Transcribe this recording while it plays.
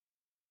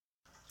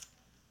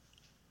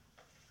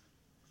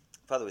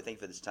Father, we thank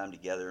you for this time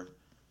together.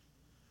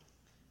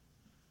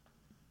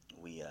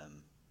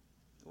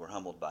 We're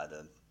humbled by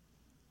the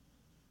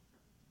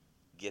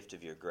gift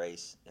of your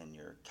grace and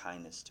your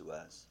kindness to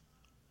us.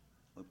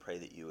 We pray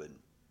that you would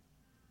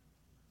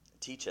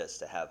teach us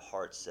to have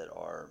hearts that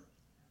are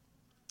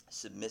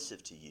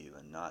submissive to you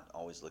and not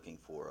always looking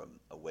for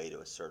a way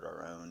to assert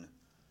our own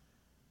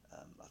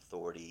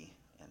authority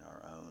and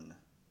our own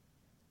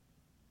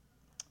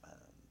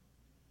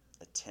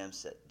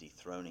attempts at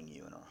dethroning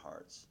you in our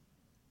hearts.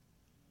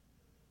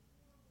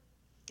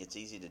 It's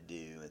easy to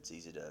do. It's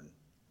easy to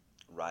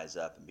rise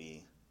up and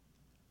be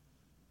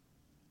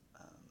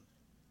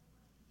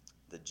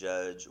the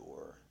judge,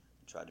 or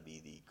try to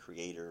be the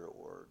creator,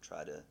 or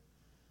try to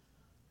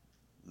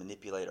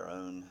manipulate our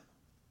own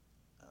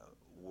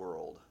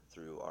world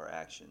through our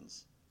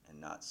actions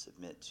and not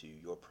submit to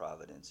your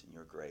providence and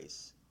your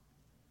grace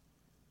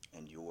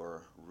and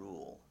your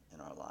rule in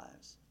our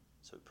lives.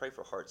 So we pray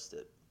for hearts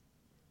that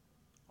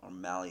are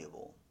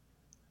malleable,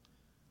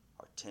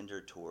 are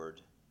tender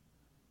toward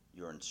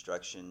your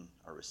instruction,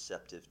 are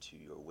receptive to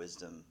your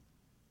wisdom,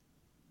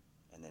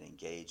 and then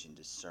engage in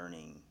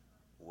discerning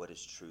what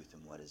is truth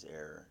and what is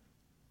error,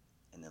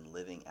 and then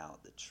living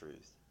out the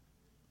truth.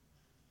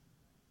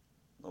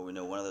 Lord, we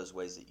know one of those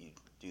ways that you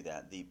do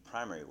that, the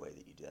primary way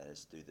that you do that,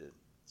 is through the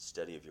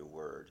study of your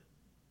word.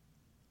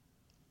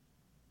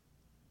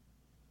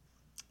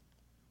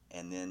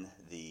 And then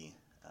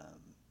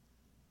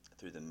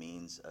through the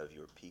means of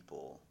your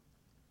people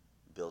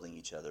building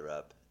each other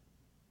up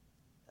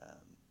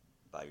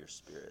by your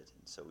Spirit.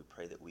 And so we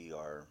pray that we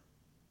are,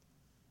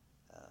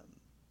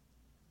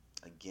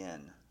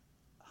 again,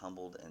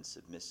 humbled and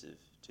submissive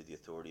to the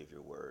authority of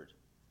your word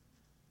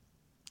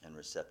and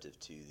receptive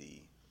to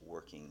the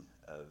working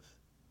of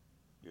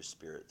your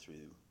Spirit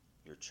through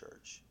your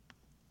church.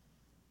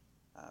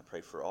 I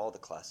pray for all the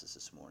classes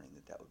this morning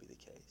that would be the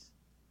case.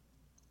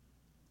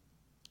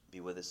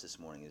 Be with us this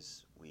morning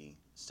as we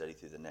study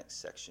through the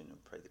next section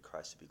and pray that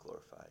Christ would be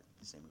glorified. In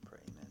his name we pray,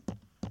 amen.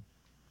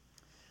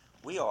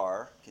 We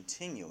are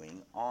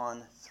continuing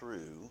on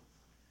through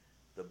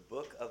the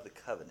book of the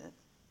covenant,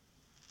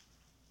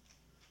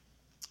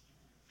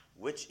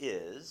 which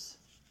is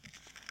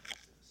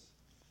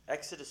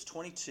Exodus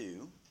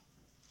 22,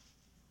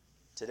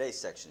 today's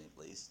section at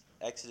least,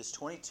 Exodus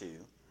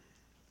 22,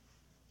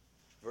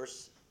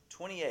 verse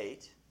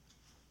 28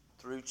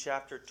 through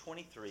chapter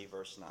 23,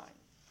 verse 9.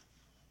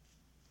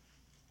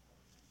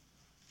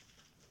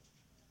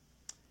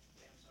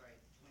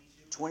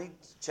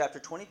 Chapter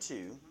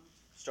 22,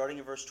 starting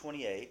in verse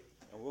 28,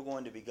 and we're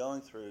going to be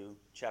going through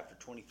chapter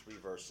 23,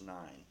 verse 9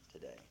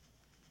 today.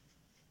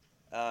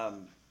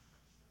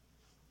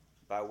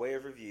 By way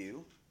of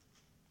review,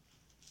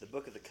 the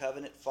book of the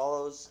covenant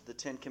follows the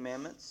Ten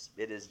Commandments.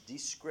 It is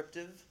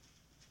descriptive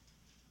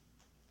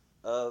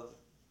of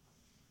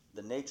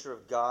the nature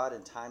of God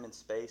in time and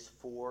space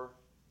for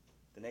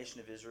the nation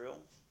of Israel.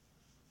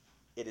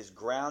 It is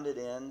grounded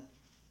in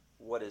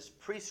what is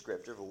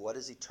prescriptive, or what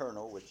is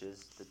eternal, which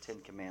is the Ten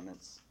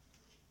Commandments,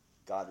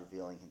 God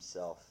revealing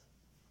himself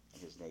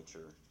and his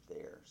nature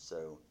there.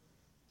 So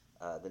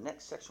the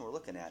next section we're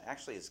looking at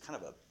actually is kind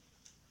of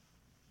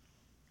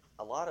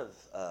a lot of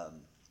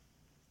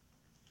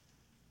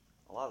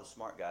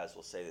smart guys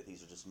will say that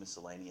these are just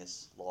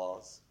miscellaneous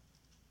laws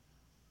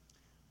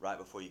right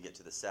before you get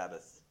to the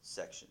Sabbath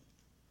section.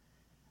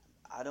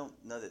 I don't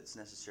know that it's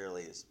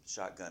necessarily as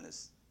shotgun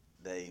as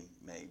they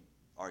may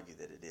argue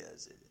that it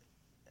is.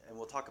 And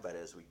we'll talk about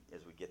it as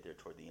we get there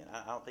toward the end.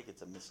 I don't think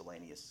it's a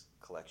miscellaneous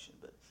collection,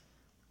 but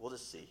we'll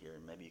just see here,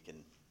 and maybe you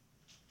can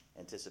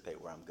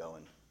anticipate where I'm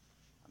going.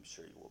 I'm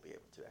sure you will be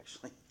able to,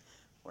 actually,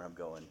 where I'm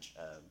going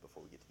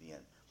before we get to the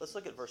end. Let's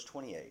look at verse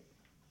 28.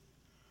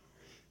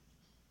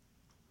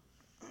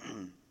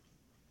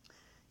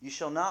 You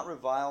shall not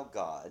revile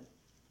God,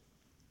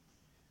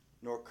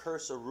 nor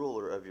curse a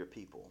ruler of your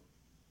people.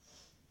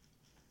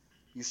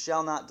 You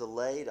shall not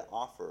delay to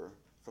offer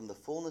from the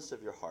fullness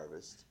of your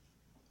harvest,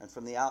 and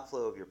from the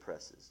outflow of your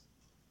presses.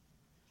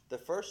 The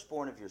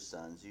firstborn of your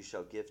sons you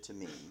shall give to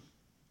me.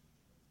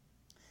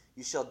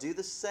 You shall do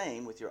the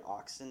same with your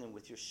oxen and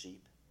with your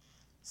sheep.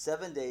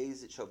 7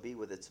 days it shall be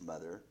with its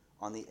mother.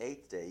 On the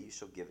 8th day you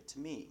shall give it to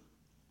me.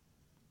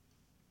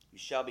 You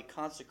shall be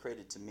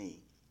consecrated to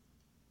me.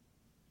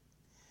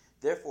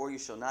 Therefore you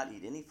shall not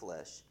eat any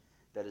flesh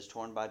that is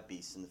torn by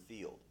beasts in the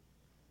field.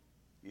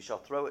 You shall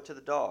throw it to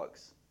the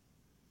dogs.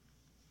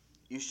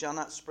 You shall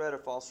not spread a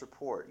false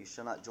report. You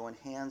shall not join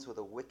hands with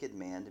a wicked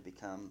man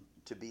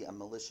to be a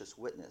malicious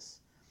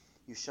witness.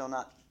 You shall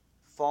not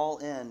fall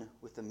in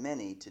with the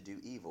many to do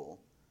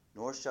evil,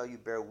 nor shall you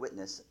bear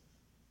witness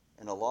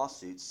in a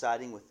lawsuit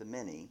siding with the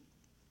many,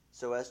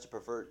 so as to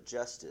pervert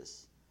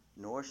justice,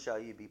 nor shall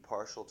you be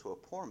partial to a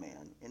poor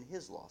man in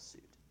his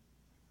lawsuit.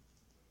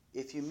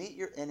 If you meet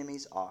your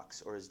enemy's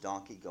ox or his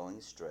donkey going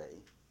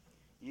astray,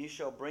 you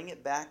shall bring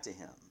it back to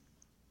him.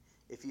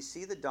 If you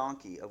see the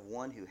donkey of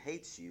one who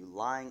hates you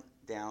lying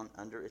down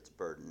under its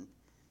burden,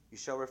 you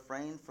shall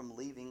refrain from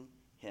leaving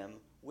him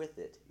with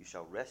it. You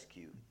shall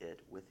rescue it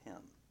with him.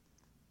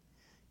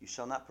 You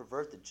shall not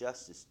pervert the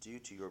justice due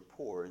to your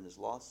poor in this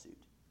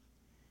lawsuit.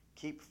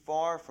 Keep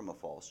far from a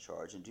false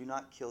charge, and do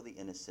not kill the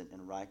innocent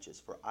and righteous,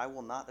 for I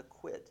will not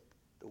acquit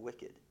the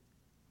wicked.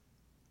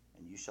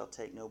 And you shall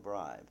take no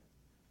bribe,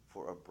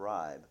 for a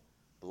bribe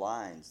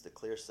blinds the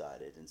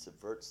clear-sighted and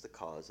subverts the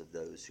cause of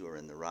those who are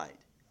in the right.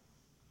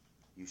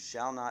 You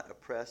shall not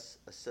oppress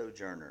a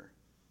sojourner.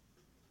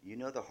 You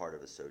know the heart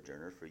of a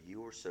sojourner, for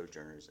you were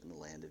sojourners in the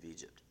land of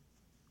Egypt.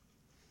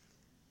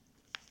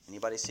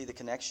 Anybody see the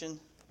connection?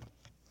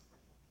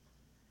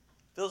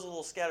 Feels a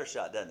little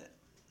scattershot, doesn't it?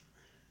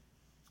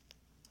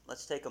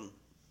 Let's take them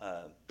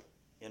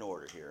in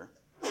order here.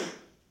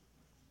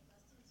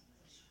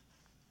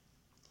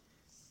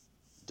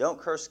 Don't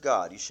curse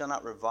God. You shall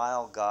not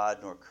revile God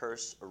nor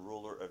curse a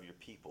ruler of your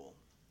people.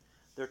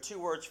 There are two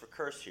words for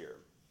curse here.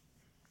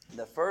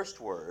 The first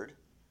word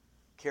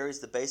carries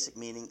the basic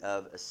meaning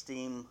of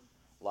esteem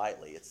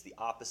lightly. It's the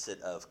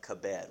opposite of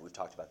kabed. We've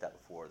talked about that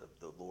before,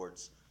 the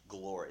Lord's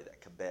glory,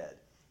 that kabed.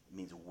 It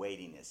means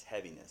weightiness,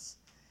 heaviness.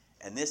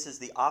 And this is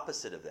the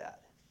opposite of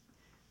that.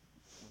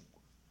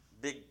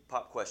 Big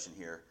pop question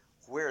here.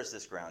 Where is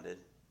this grounded?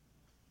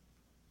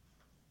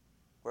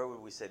 Where would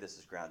we say this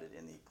is grounded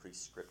in the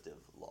prescriptive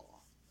law?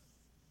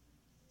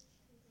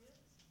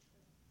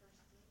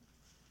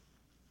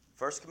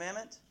 First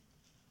commandment?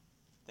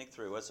 Think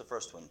through. What's the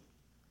first one?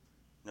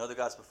 No other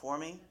gods before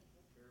me.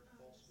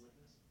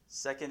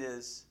 Second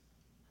is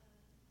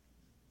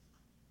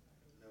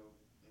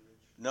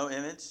no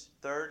image.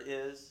 Third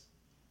is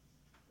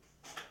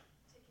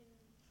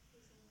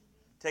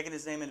taking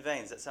his name in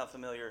vain. Does that sound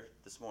familiar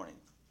this morning?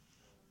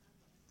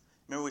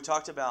 Remember, we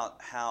talked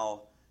about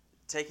how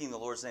taking the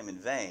Lord's name in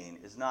vain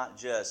is not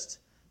just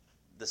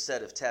the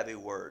set of taboo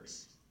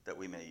words that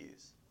we may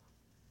use,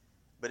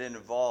 but it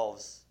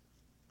involves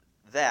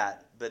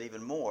that, but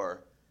even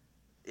more,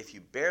 if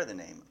you bear the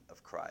name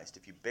of Christ,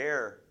 if you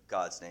bear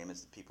God's name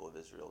as the people of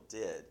Israel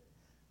did,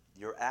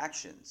 your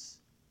actions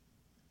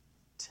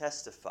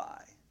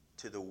testify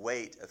to the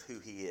weight of who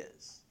he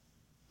is.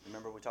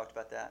 Remember we talked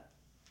about that?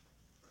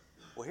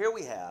 Well, here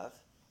we have,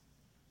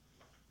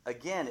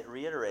 again, it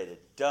reiterated,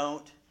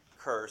 don't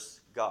curse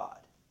God.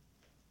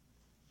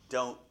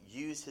 Don't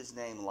use his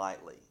name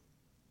lightly.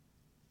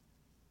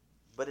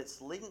 But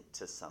it's linked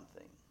to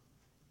something.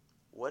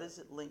 What is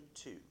it linked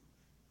to?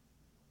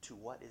 To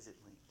what is it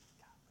linked?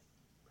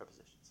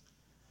 Prepositions.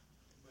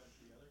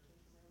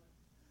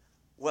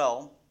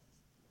 Well,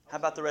 how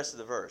about the rest of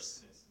the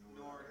verse?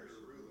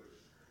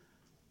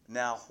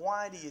 Now,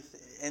 why do you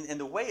and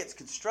the way it's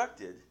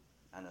constructed,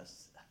 I know,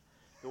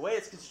 the way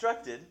it's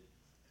constructed,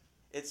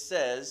 it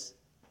says,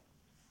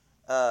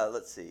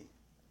 let's see,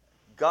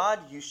 God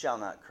you shall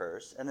not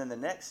curse, and then the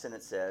next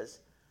sentence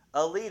says,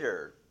 a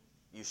leader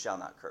you shall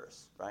not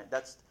curse, right?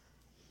 That's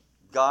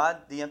God,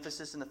 the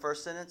emphasis in the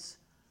first sentence,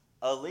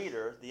 a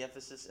leader, the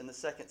emphasis in the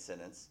second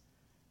sentence,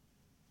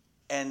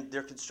 and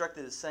they're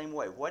constructed the same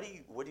way. What do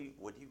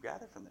you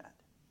gather from that?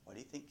 Why do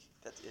you think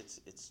that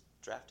it's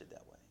drafted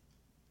that way?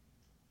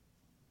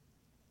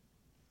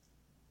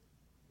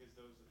 Because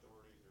those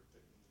authorities are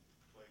put in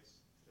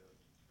place to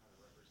kind of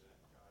represent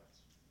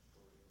God's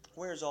authority.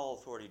 Where's all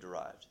authority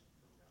derived?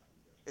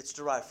 It's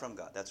derived from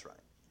God. That's right.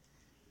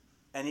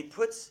 And he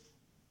puts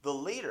the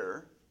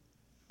leader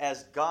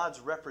as God's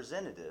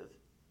representative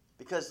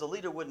because the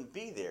leader wouldn't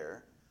be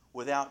there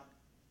without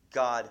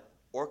God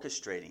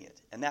orchestrating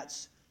it. And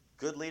that's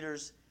good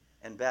leaders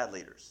and bad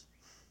leaders.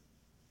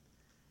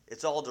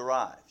 It's all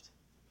derived.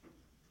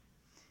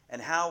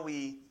 And how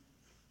we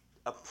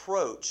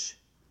approach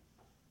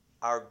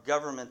our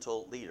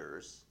governmental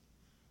leaders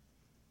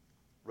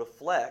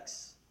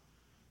reflects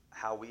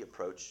how we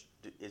approach,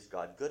 is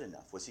God good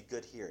enough? Was he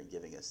good here in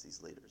giving us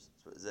these leaders?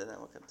 So is that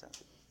what comes down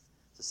to?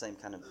 It's the same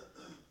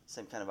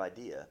kind of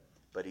idea,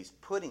 but he's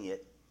putting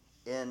it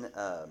in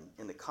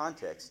the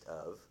context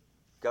of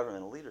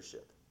governmental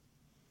leadership.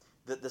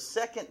 The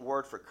second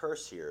word for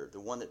curse here, the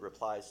one that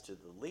replies to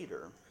the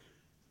leader,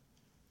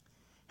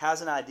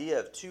 has an idea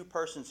of two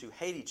persons who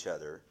hate each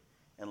other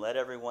and let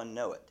everyone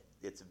know it.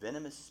 It's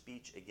venomous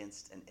speech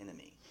against an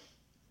enemy.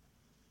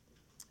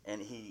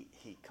 And he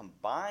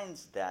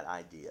combines that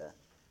idea,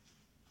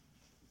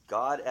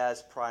 God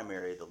as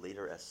primary, the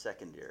leader as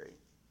secondary.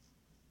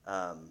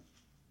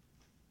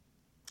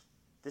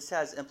 This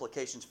has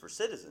implications for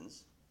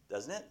citizens,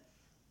 doesn't it?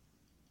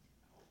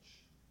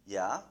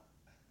 Yeah.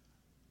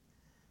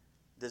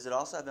 Does it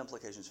also have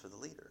implications for the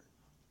leader?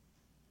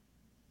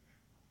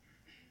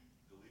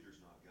 The leader's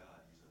not God,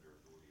 he's under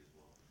authority as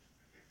well.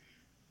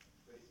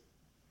 But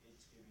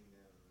it's giving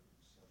them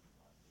some,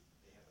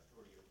 they have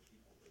authority over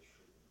people, they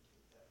shouldn't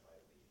take that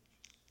lightly and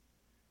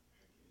just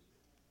confuse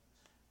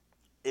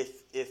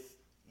it.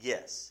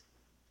 Yes,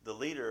 the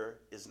leader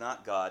is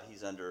not God,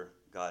 he's under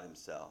God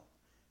himself,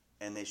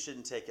 and they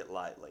shouldn't take it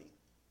lightly.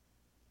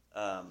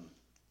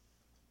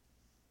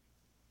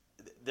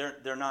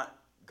 They're not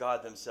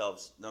God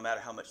themselves, no matter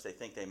how much they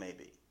think they may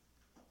be,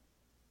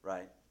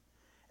 right?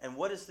 And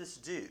what does this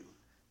do?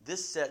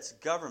 This sets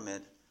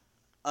government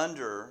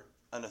under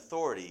an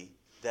authority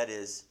that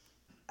is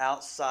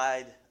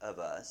outside of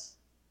us,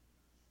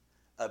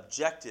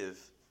 objective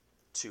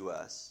to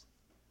us.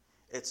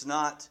 It's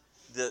not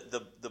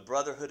the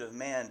brotherhood of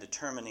man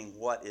determining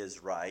what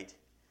is right.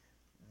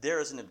 There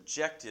is an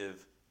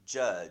objective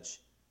judge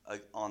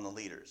on the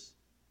leaders.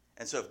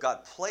 And so if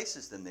God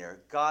places them there,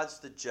 God's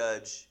the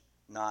judge,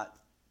 not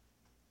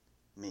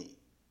me.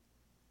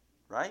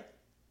 Right?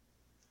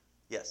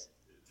 Yes?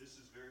 This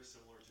is very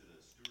similar to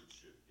the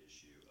stewardship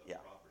issue of Yeah.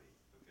 property,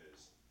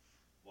 because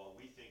while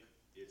we think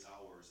it's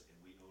ours and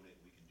we own it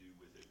and we can do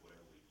with it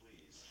whatever we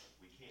please,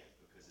 we can't,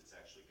 because it's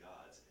actually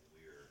God's and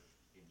we're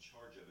in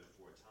charge of it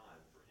for a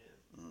time for Him.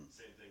 Mhm.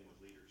 Same thing with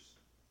leaders.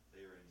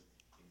 They are in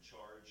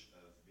charge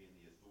of being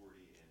the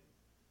authority and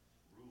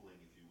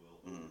ruling, if you will,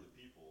 over Mhm. the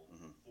people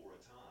Mhm. for a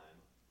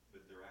time,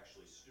 but they're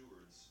actually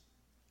stewards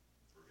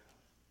for God.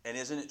 And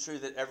isn't it true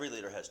that every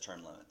leader has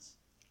term limits?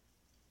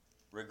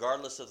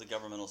 Regardless of the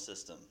governmental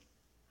system.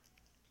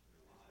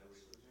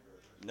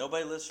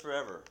 Nobody lives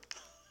forever.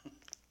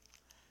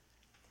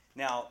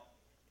 Now,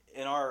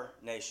 in our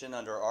nation,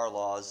 under our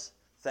laws,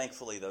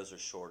 thankfully those are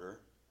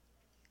shorter.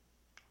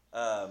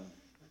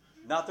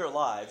 Not their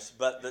lives,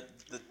 but the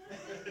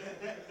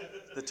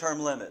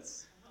term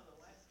limits.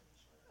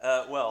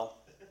 Well,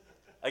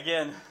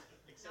 again,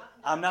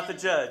 I'm not the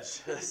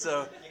judge,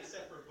 so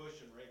Except for Bush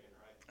and Reagan,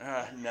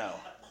 right? no.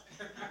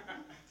 Ty, you're in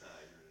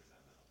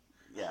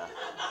a timeout. Yeah.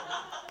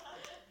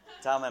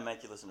 Tom, I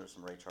make you listen to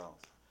some Ray Charles.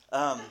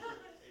 I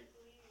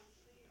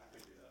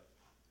could do that.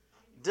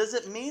 Does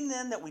it mean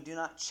then that we do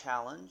not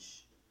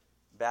challenge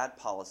bad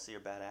policy or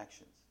bad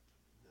actions?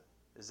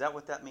 Is that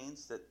what that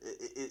means? That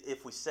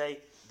if we say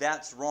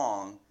that's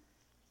wrong,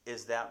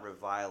 is that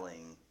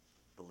reviling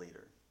the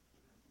leader?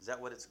 Is that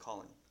what it's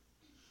calling?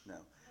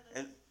 No.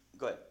 And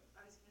go ahead.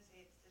 I was going to say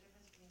it's the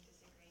difference between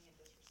disagreeing and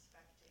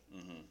disrespecting.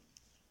 Mm-hmm.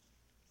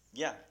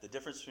 Yeah, the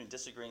difference between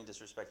disagreeing and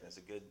disrespecting. That's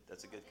a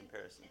good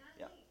comparison. And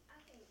Yeah. I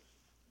think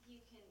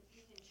you can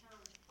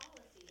challenge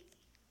policies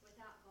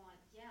without going,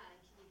 yeah, and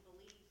can you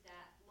believe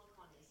that look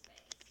on his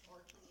face,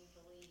 or can you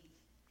believe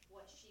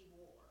what she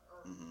wore,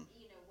 or Mhm.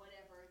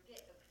 whatever.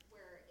 Get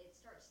where it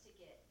starts to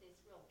get this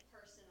real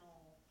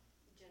personal,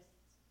 just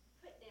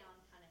put down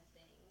kind of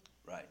thing.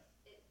 Right.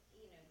 There's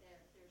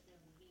no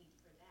need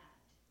for that.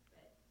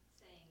 But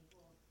saying,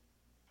 well,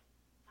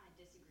 I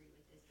disagree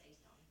with this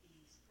based on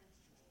these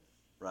principles.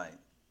 Right.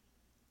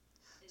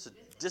 Is So a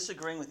good thing.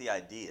 disagreeing with the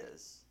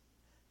ideas,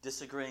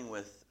 disagreeing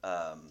with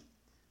the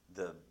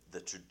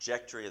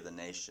trajectory of the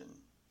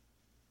nation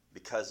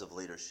because of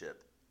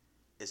leadership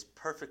is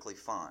perfectly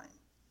fine.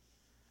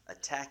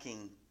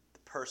 Attacking the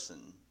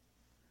person,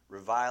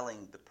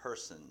 reviling the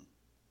person,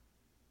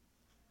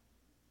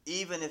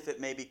 even if it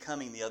may be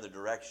coming the other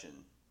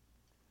direction,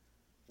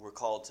 we're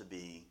called to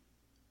be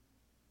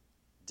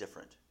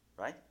different,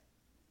 right?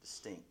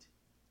 Distinct.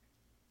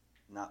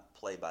 Not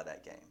play by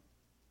that game.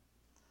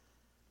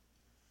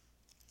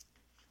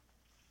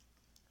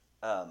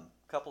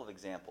 Couple of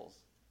examples.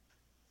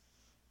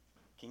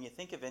 Can you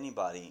think of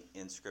anybody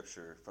in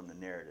Scripture from the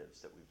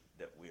narratives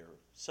that we are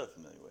so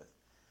familiar with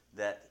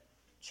that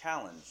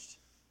challenged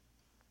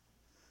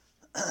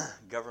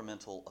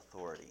governmental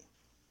authority?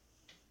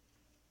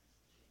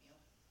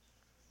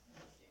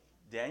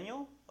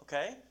 Daniel?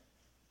 Okay.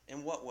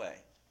 In what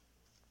way?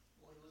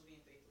 Well, he was being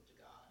faithful to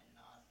God and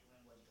not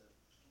doing what the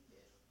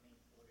king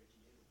ordered to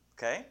do.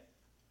 Okay.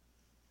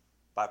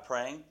 By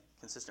praying,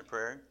 consistent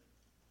prayer,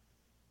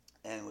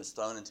 and was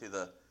thrown into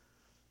the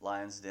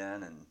lion's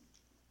den, and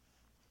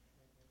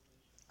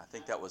I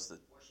think that was the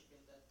Worshipping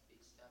that big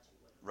statue.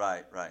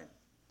 right.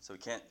 So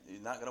you're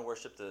not going to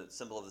worship the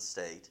symbol of the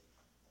state.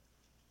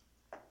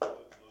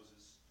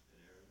 Moses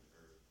and Aaron,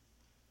 or am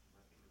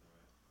I thinking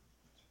right?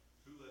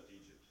 Who left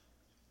Egypt?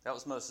 That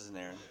was Moses and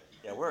Aaron.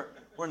 Yeah, we're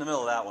in the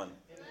middle of that one.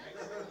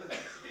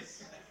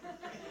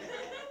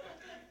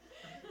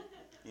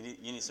 You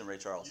need some Ray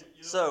Charles.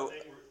 So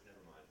Never mind,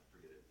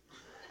 forget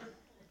it.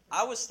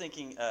 I was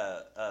thinking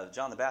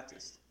John the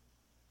Baptist.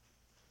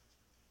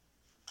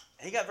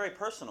 He got very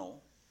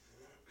personal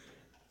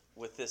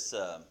with this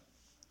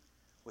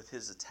with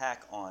his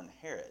attack on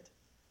Herod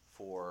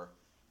for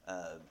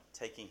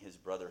taking his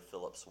brother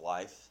Philip's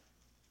wife.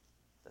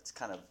 That's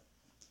kind of,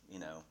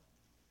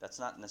 that's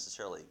not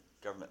necessarily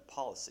government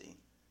policy.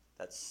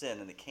 That's sin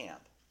in the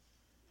camp.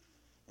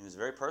 He was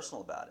very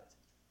personal about it,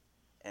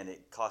 and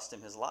it cost him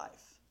his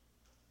life.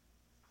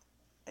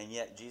 And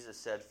yet Jesus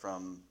said,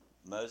 from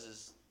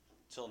Moses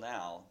till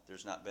now,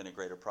 there's not been a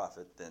greater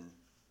prophet than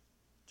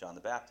John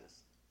the Baptist.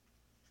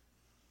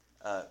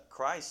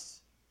 Christ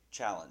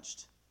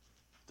challenged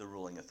the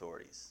ruling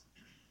authorities.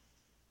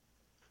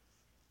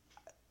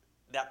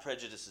 That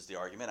prejudices the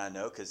argument, I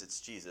know, because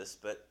it's Jesus,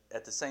 but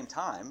at the same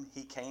time,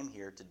 he came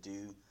here to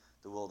do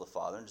the will of the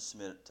Father and to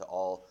submit to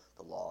all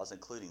the laws,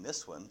 including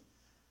this one,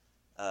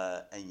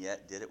 and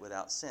yet did it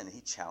without sin. And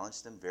he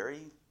challenged them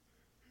very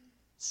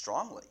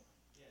strongly.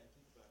 Yeah, and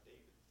think about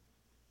David.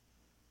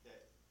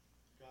 That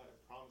God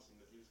had promised him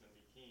that he was going to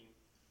be king,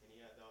 and he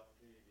had the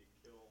opportunity to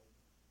kill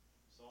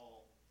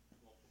Saul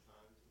multiple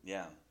times.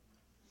 Yeah.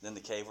 Then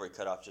the cave where he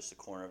cut off just a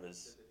corner of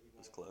his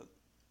cloak.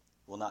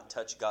 Will not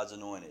touch God's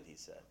anointed, he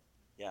said.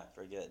 Yeah,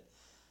 very good.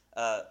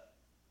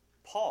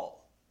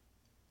 Paul,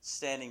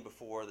 standing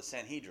before the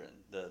Sanhedrin,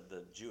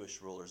 the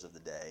Jewish rulers of the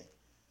day,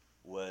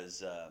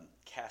 was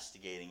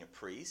castigating a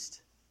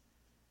priest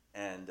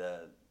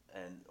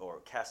or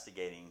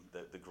castigating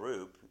the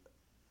group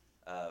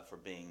for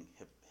being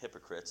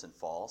hypocrites and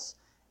false.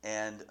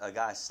 And a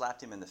guy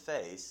slapped him in the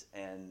face,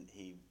 and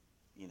he,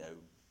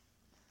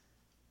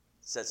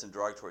 said some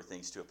derogatory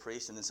things to a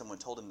priest. And then someone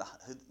told him,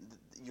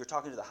 "You're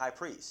talking to the high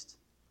priest."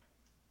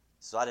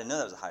 So I didn't know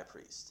that was a high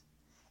priest.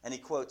 And he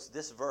quotes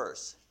this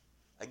verse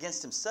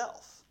against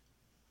himself: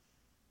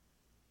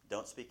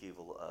 "Don't speak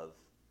evil of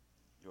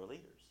your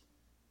leaders."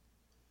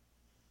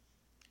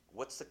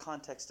 What's the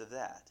context of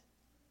that?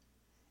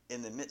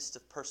 In the midst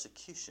of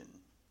persecution,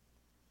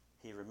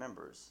 he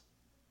remembers,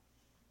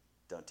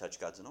 don't touch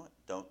God's anointed.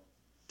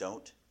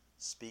 Don't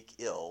speak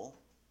ill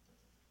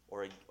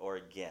or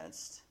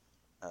against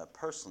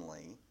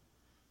personally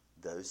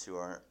those who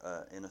are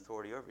in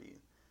authority over you.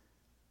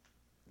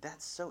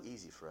 That's so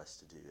easy for us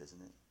to do,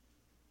 isn't it?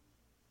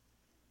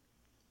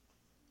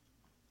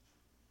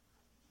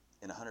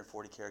 In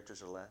 140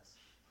 characters or less.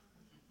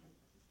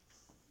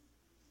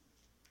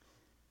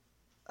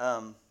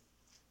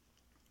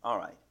 All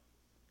right.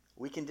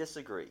 We can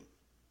disagree.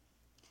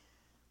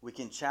 We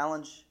can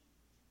challenge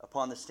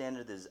upon the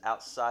standard that is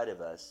outside of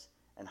us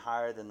and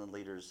higher than the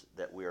leaders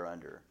that we are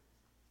under.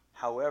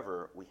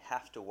 However, we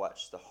have to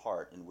watch the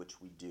heart in which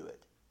we do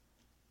it.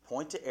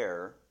 Point to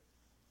error,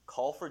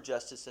 call for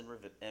justice and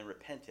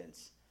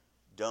repentance,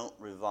 don't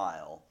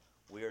revile.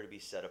 We are to be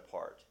set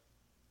apart.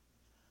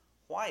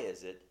 Why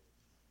is it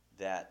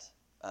that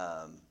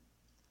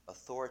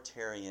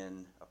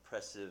authoritarian,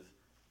 oppressive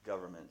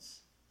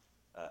governments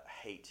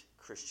hate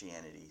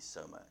Christianity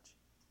so much?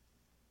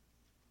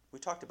 We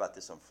talked about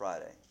this on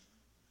Friday.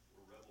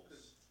 We're rebels.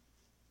 Because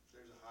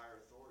there's a higher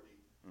authority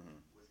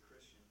with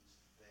Christians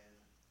than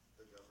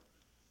the government.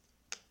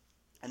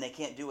 And they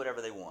can't do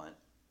whatever they want.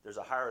 There's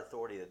a higher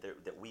authority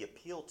that we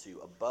appeal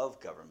to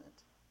above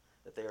government,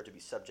 that they are to be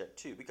subject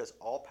to, because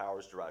all power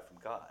is derived from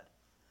God.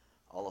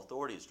 All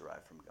authority is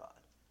derived from God.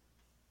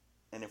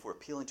 And if we're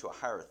appealing to a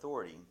higher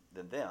authority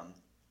than them,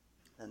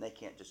 then they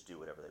can't just do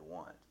whatever they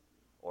want.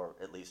 Or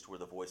at least we're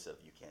the voice of,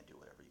 you can't do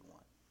whatever you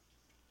want.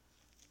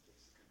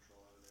 Takes the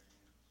control out of their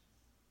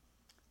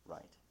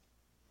hands. Right.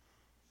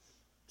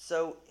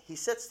 So he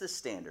sets this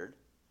standard.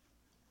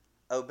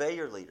 Obey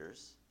your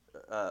leaders.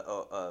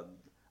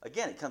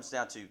 Again, it comes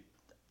down to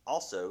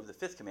also the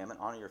fifth commandment,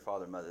 honor your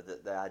father and mother,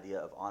 the idea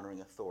of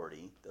honoring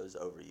authority, those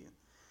over you.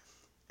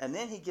 And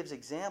then he gives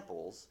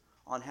examples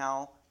on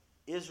how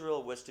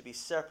Israel was to be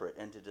separate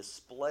and to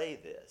display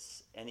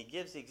this. And he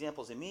gives the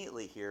examples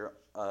immediately here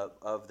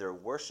of their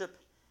worship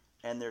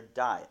and their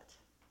diet.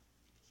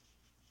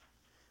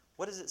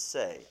 What does it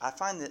say? I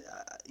find that,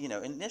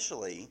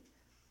 initially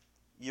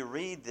you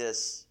read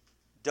this,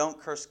 don't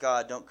curse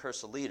God, don't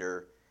curse a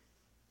leader,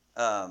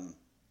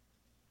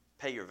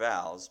 pay your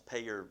vows,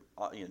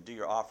 do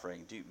your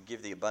offering,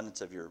 give the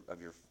abundance of your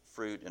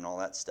fruit and all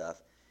that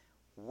stuff.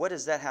 What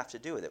does that have to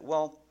do with it?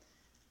 Well,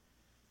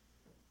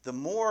 the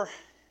more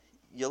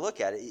you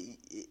look at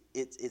it,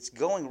 it's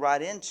going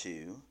right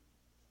into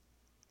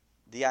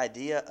the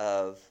idea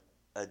of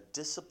a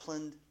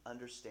disciplined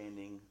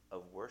understanding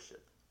of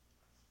worship.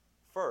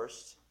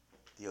 First,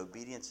 the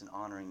obedience and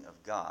honoring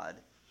of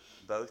God,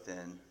 both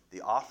in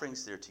the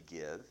offerings they're to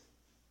give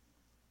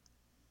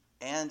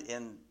and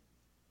in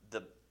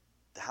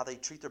how they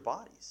treat their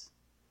bodies,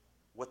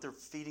 what they're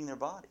feeding their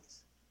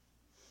bodies.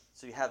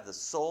 So you have the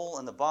soul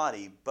and the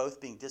body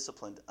both being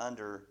disciplined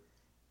under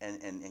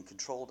and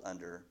controlled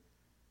under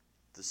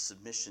the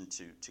submission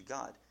to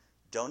God.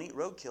 Don't eat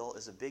roadkill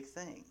is a big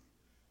thing.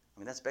 I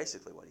mean, that's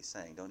basically what he's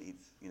saying. Don't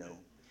eat,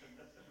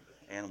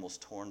 animals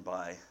torn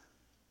by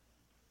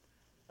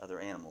other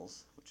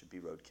animals, which would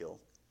be roadkill.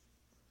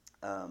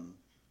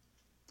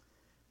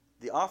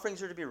 The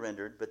offerings are to be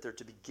rendered, but they're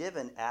to be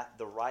given at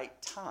the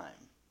right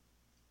time.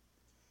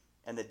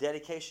 And the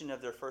dedication of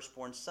their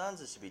firstborn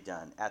sons is to be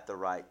done at the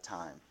right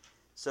time.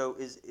 So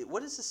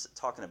what is this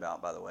talking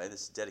about, by the way,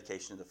 this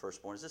dedication of the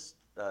firstborn? Is this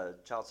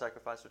child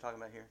sacrifice we're talking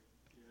about here?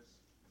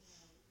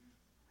 Yes.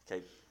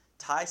 Okay,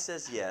 Ty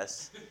says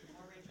yes,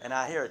 and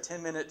I hear a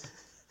 10-minute,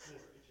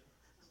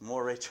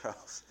 more Ray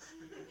Charles.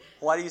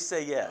 Why do you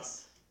say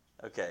yes?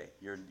 Okay,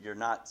 you're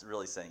not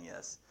really saying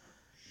yes.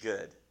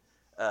 Good,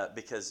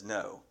 because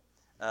no.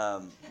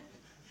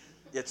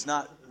 It's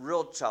not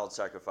real child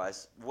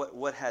sacrifice.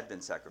 What had been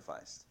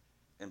sacrificed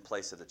in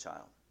place of the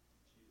child?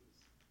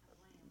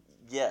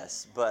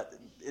 Yes, but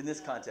in this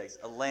context,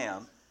 a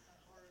lamb.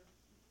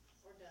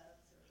 Or doves,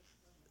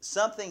 or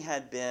Something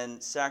had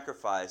been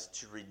sacrificed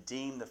to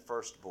redeem the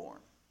firstborn.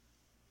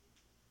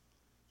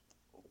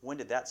 When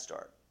did that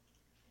start?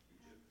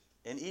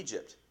 In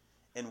Egypt.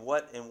 In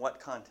what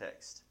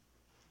context?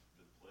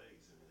 The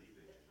plagues and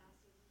leaving.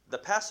 The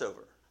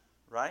Passover,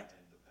 right?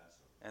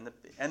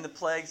 And the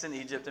plagues in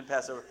Egypt and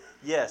Passover.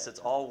 Yes, it's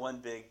all one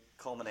big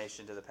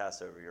culmination to the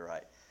Passover, you're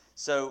right.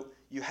 So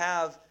you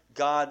have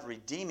God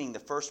redeeming the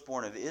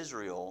firstborn of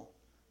Israel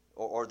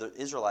or the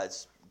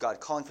Israelites, God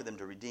calling for them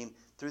to redeem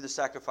through the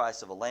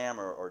sacrifice of a lamb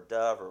or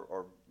dove,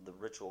 or the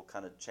ritual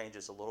kind of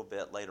changes a little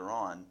bit later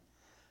on,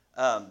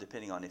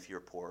 depending on if you're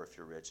poor or if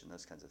you're rich and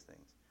those kinds of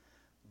things.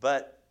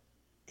 But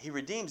he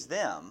redeems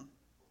them,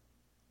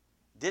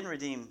 didn't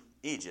redeem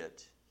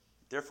Egypt,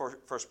 their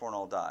firstborn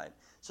all died.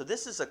 So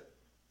this is a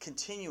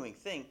continuing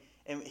thing.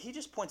 And he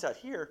just points out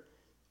here,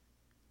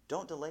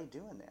 don't delay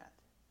doing that.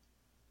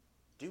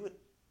 Do it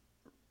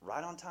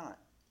right on time.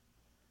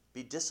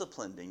 Be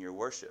disciplined in your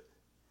worship.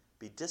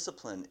 Be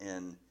disciplined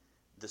in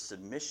the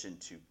submission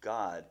to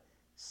God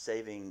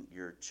saving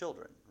your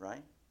children,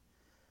 right?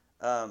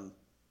 The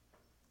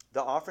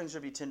offerings are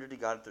to be tendered to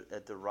God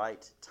at the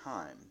right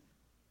time.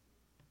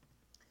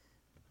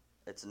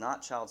 It's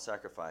not child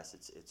sacrifice,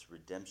 it's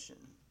redemption.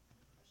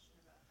 Question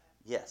about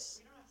that. Yes.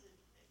 We don't have to,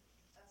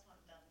 that's not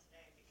done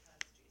today because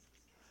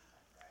Jesus came,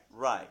 is that correct?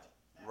 Right,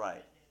 That right.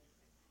 ended.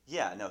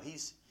 Yeah, no,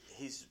 he's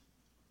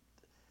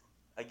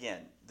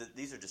again,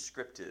 these are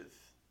descriptive,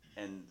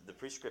 and the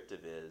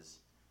prescriptive is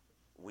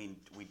we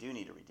do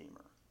need a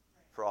redeemer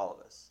for all of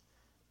us.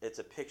 It's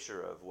a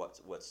picture of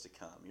what's to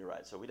come. You're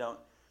right. So we don't.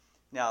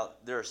 Now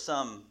there are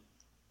some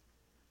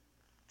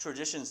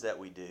traditions that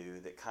we do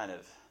that kind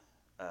of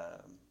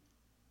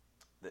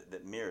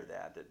that mirror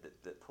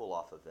that pull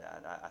off of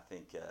that. I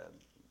think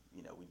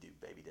we do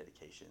baby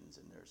dedications,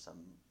 and there's some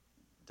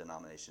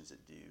denominations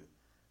that do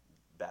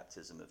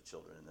baptism of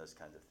children and those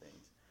kinds of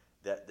things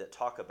that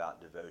talk about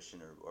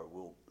devotion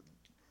or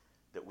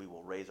that we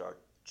will raise our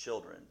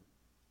children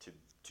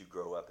to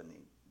grow up in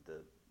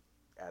the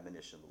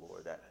admonition of the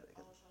Lord. That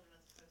But all children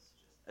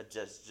as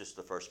opposed to just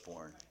the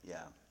firstborn, Right.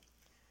 yeah.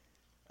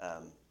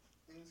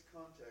 In this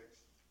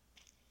context,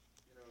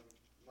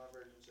 my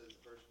version says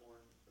the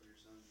firstborn of your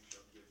sons you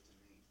shall give to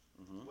me.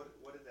 Mm-hmm.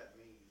 What did that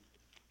mean?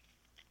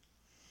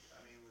 I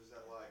mean, was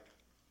that like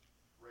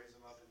raise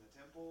them up in the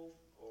temple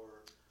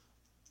or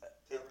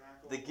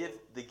tabernacle?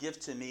 The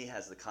gift to me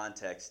has the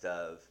context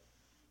of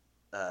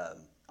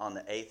on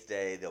the 8th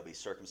day they'll be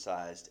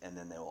circumcised, and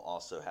then they will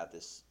also have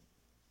this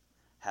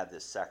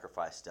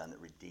sacrifice done that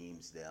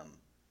redeems them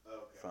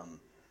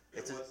from.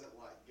 It wasn't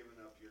like giving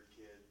up your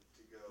kid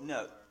to go.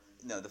 No,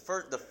 no.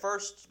 The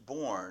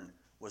firstborn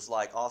was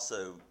like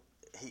also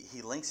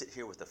he links it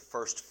here with the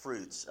first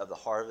fruits of the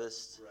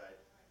harvest.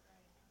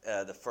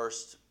 Right. The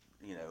first,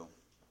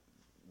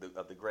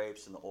 of the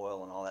grapes and the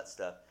oil and all that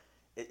stuff.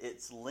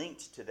 It's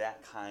linked to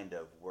that kind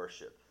of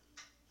worship.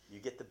 You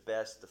get the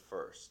best the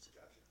first.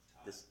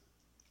 Gotcha.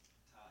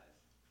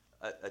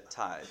 Tithe. A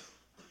tithe,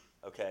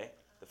 okay?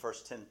 The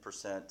first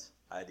 10%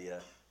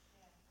 idea.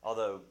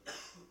 Although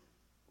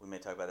we may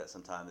talk about that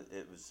sometime.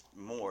 It was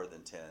more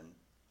than 10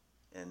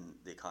 in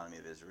the economy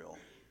of Israel.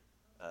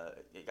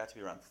 It got to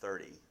be around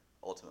 30.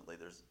 Ultimately,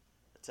 there's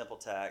a temple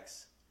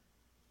tax,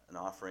 an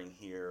offering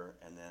here,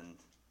 and then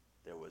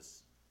there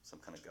was some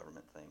kind of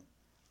government thing.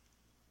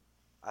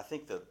 I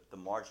think the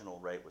marginal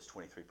rate was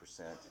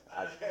 23%.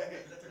 I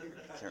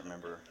can't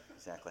remember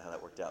exactly how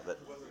that worked out, but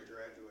Wasn't a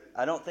graduate.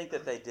 I don't think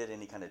that they did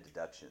any kind of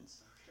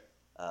deductions.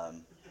 Okay.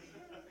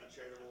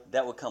 Charitable.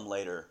 That would come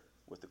later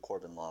with the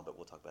Corbin law, but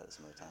we'll talk about it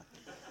some other time.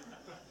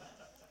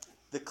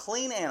 The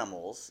clean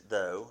animals,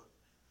 though,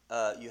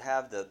 you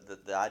have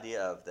the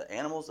idea of the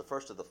animals. The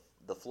first of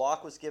the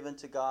flock was given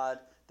to God.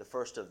 The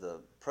first of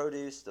the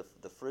produce,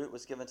 the fruit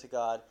was given to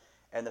God,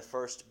 and the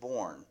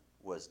firstborn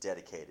was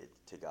dedicated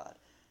to God.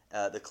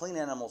 The clean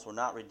animals were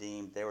not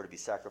redeemed; they were to be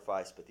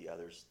sacrificed. But the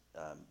others,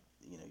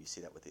 you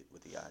see that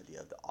with the idea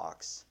of the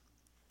ox.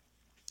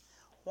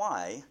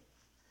 Why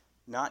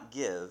not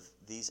give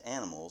these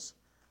animals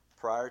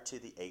prior to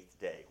the 8th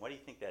day? What do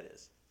you think that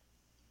is?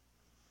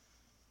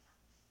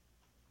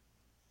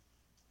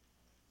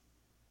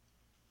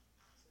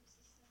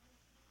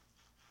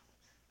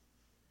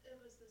 It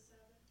was the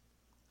Sabbath.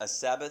 A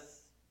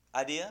Sabbath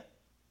idea?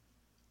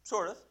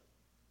 Sort of.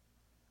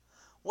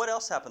 What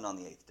else happened on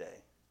the 8th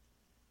day?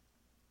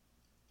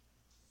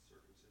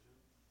 Circumcision.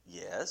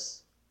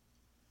 Yes.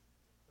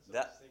 That's what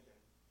I That- was thinking.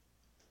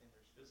 And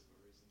there's physical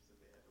reasons that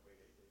they had to wait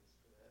 8 days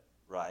for that.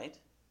 Right.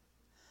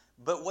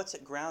 But what's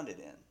it grounded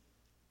in?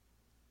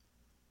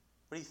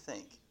 What do you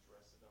think? Jesus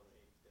rested on the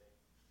 8th day.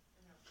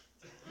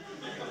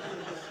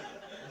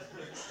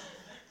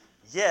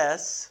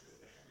 Yes,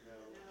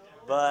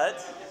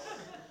 but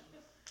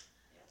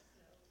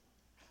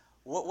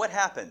what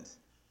happened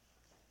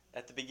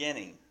at the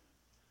beginning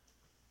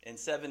in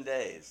 7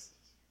 days?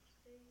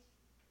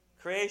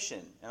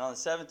 Creation. And on the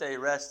 7th day he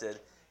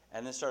rested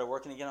and then started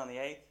working again on the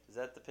 8th? Is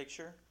that the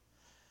picture?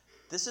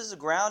 This is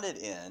grounded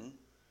in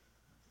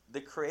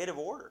the creative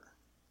order.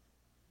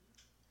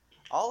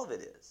 All of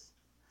it is.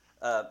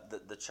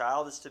 The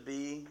child is to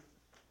be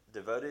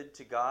devoted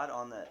to God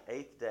on the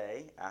 8th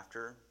day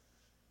after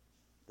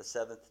the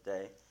 7th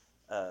day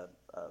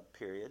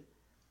period.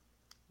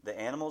 The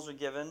animals are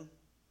given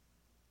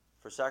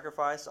for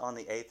sacrifice on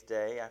the 8th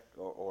day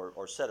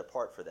or set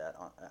apart for that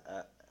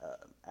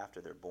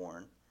after they're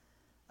born.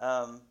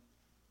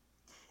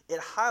 It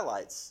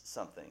highlights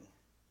something.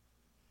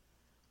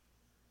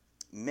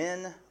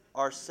 Men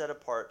are set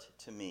apart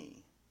to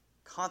me.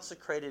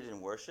 consecrated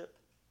in worship,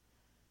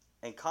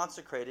 and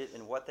consecrated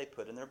in what they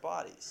put in their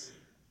bodies.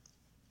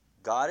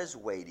 God is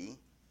weighty.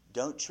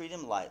 Don't treat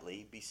him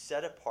lightly. Be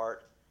set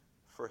apart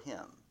for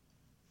him.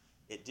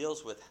 It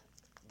deals with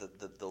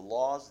the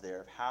laws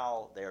there of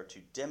how they are to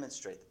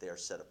demonstrate that they are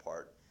set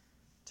apart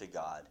to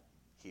God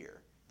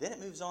here. Then it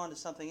moves on to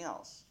something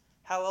else.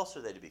 How else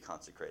are they to be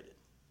consecrated?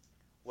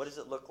 What does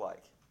it look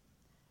like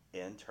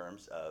in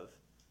terms of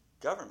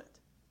government?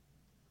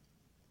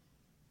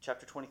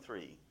 Chapter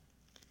 23.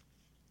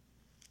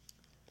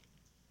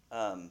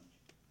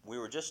 We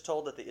were just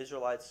told that the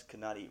Israelites could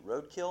not eat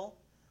roadkill.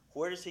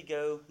 Where does he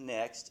go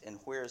next, and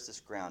where is this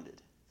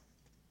grounded?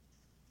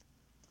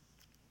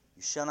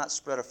 You shall not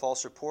spread a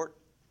false report.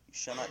 You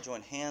shall not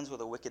join hands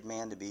with a wicked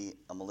man to be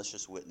a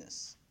malicious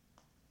witness.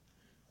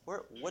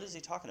 What is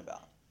he talking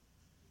about?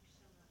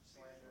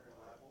 Slander and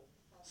libel.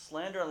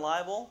 Slander and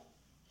libel?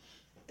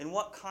 In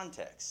what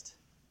context?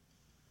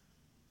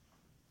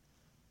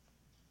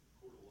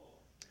 Court of law.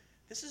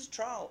 This is a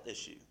trial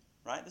issue,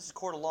 right? This is a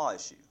court of law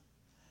issue.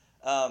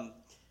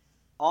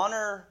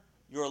 Honor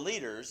your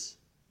leaders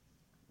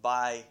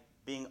by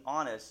being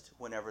honest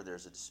whenever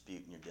there's a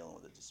dispute and you're dealing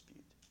with a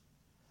dispute.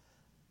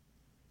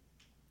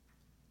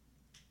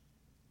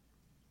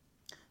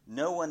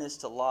 No one is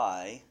to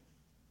lie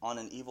on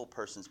an evil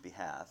person's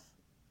behalf,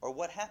 or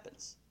what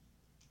happens?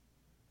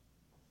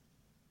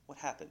 What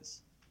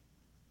happens?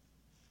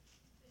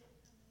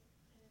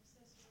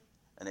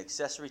 An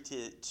accessory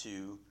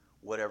to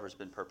whatever's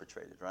been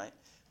perpetrated, right?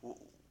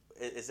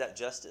 Is that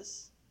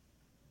justice?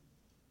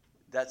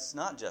 That's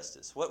not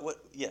justice. What,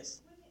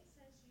 yes? When it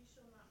says you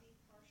shall not be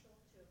partial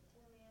to a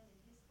poor man in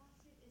his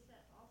lawsuit, is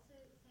that also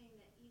saying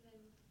that even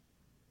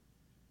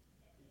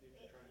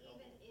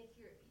if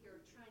you're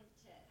trying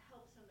to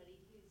help somebody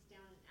who's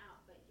down and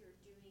out, but you're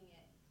doing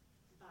it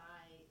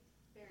by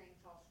bearing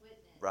false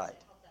witness Right.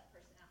 to help that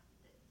person out,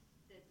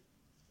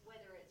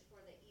 whether it's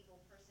for the evil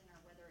person or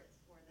whether it's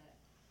for the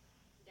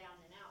down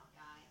and out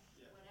guy,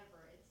 Yeah.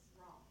 whatever, it's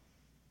wrong.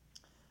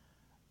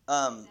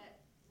 Um, Is that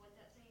what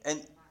that's saying? and-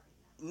 Or am I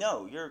reading that?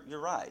 No,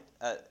 you're right.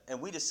 And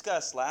we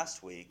discussed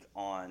last week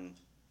on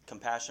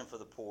compassion for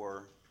the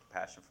poor,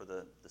 compassion for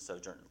the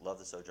sojourner, love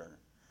the sojourner.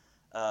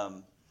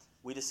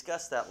 We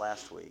discussed that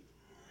last week.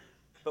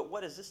 But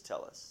what does this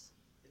tell us?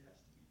 It has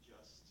to be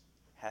just.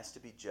 Has to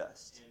be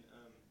just. And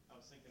I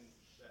was thinking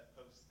that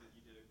post that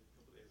you did a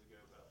couple days ago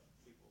about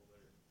people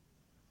that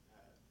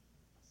are,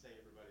 say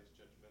everybody's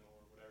judgmental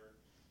or whatever.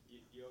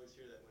 You always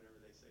hear that whenever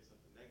they say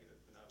something negative,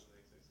 but not when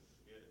they say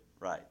something good.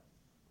 Right.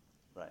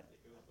 Right.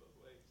 It goes both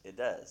ways. It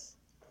does.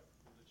 The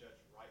judge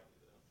rightly,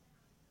 though.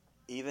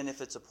 Even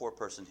if it's a poor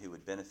person who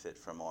would benefit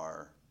from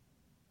our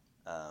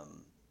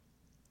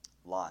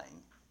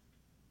lying,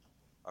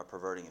 our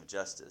perverting of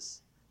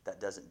justice, that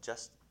doesn't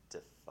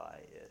justify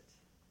it.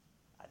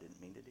 I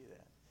didn't mean to do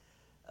that.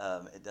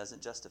 It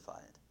doesn't justify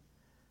it.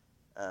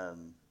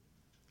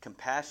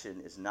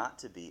 Compassion is not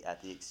to be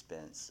at the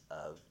expense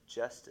of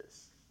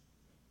justice.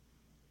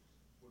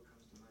 What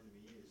comes to mind to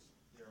me is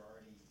they're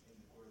already in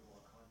the court of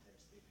law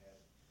context. They've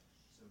had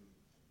some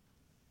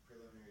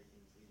preliminary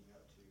things leading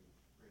up to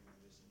bringing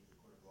this into the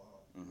court of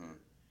law. Mm-hmm.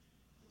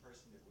 The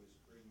person that was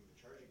bringing the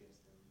charge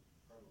against them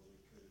probably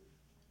could have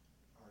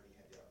already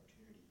had the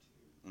opportunity to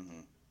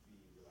Mm-hmm.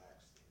 be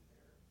relaxed in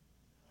their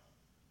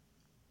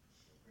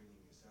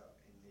bringing this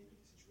up, and maybe the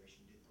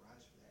situation didn't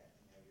arise for that,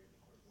 and now you're in the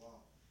court of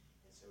law,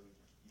 and so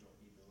you don't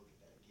need to look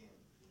at that again.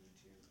 You need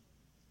to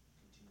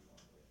continue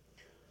on with what they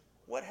were in the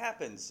court. What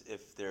happens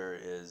if there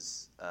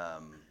is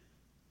a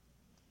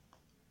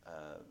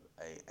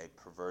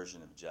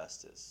perversion of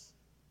justice?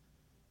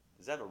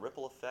 Does that have a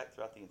ripple effect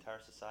throughout the entire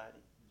society?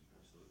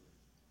 Absolutely.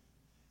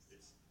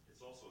 It's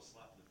also a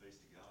slap in the face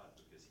to God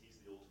because he's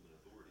the ultimate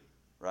authority.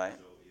 Right?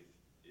 So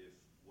if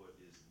what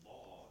is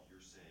law, you're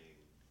saying,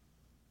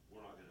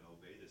 we're not going to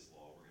obey this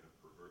law, we're going to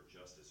pervert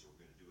justice, or we're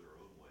going to do it our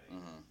own way,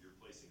 Mhm. you're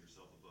placing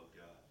yourself above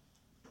God.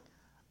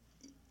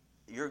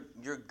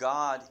 You're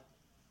God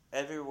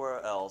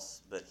everywhere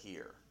else but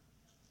here.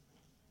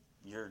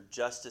 Your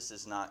justice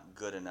is not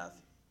good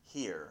enough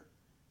here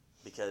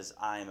because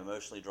I am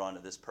emotionally drawn to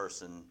this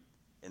person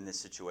in this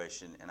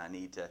situation and I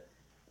need to,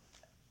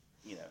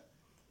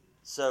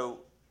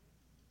 So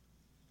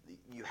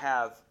you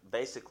have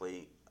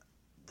basically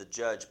the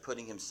judge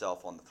putting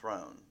himself on the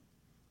throne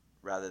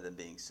rather than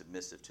being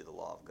submissive to the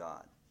law of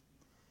God.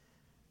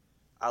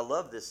 I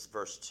love this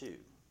verse 2.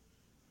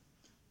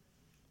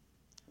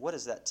 What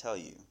does that tell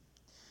you?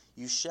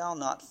 You shall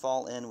not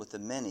fall in with the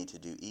many to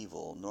do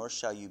evil, nor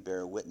shall you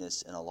bear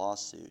witness in a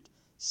lawsuit,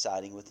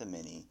 siding with the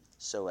many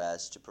so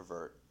as to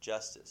pervert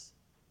justice.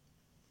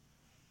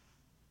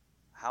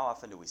 How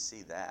often do we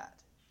see that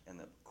in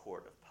the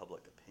court of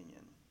public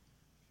opinion?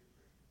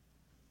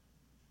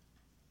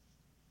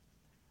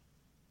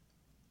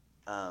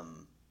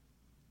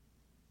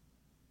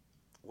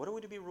 What are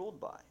we to be ruled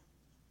by?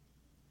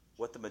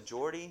 What the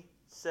majority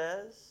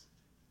says,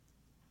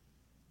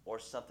 or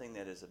something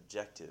that is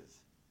objective,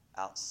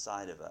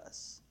 outside of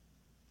us,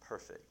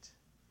 perfect?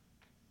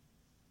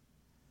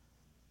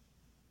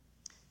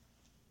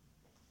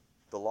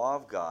 The law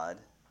of God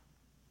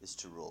is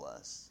to rule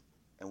us,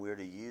 and we are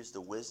to use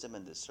the wisdom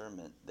and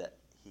discernment that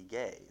he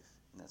gave,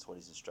 and that's what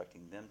he's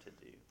instructing them to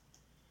do.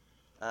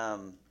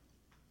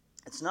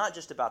 It's not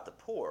just about the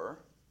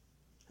poor.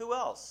 Who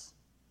else?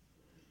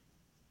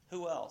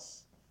 Who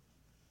else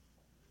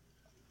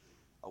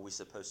are we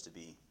supposed to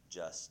be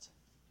just?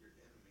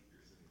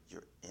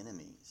 Your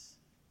enemies.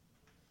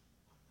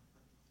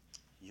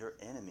 Your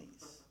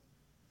enemies.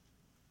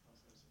 I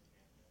was going to say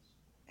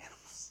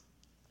animals.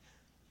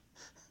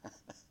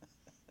 Animals.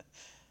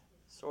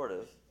 Sort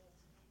of.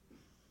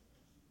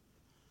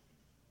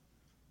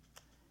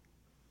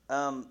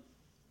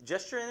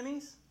 Just your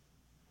enemies?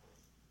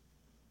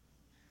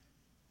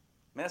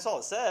 I mean, that's all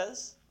it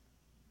says.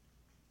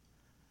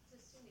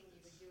 It's assuming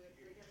you would do it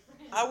for your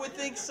friends. I would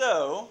think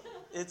so.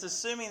 It's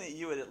assuming that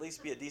you would at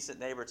least be a decent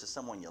neighbor to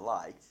someone you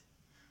liked.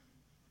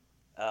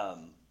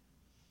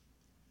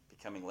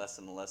 Becoming less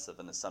and less of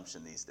an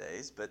assumption these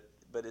days, but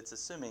it's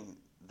assuming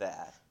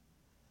that.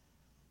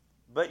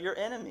 But your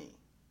enemy.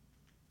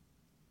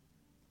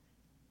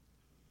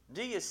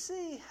 Do you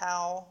see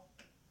how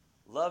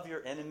love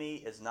your enemy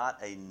is not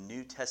a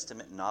New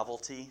Testament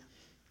novelty?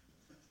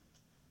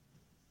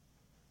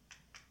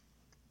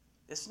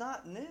 It's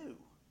not new.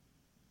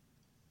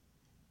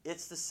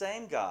 It's the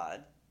same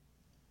God,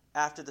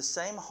 after the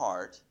same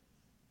heart,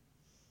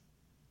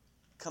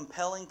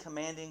 compelling,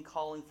 commanding,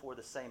 calling for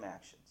the same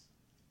actions.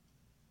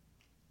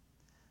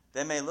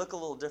 They may look a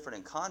little different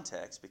in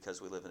context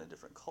because we live in a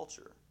different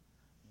culture,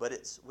 but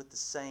it's with the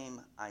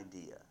same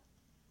idea.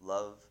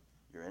 Love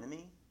your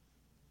enemy,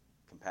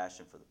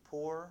 compassion for the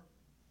poor,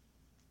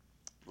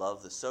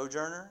 love the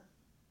sojourner,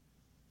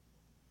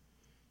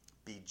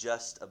 be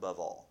just above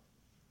all.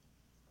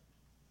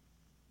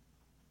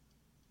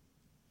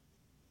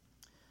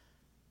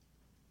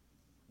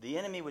 The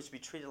enemy was to be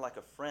treated like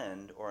a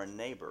friend or a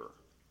neighbor.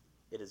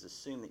 It is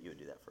assumed that you would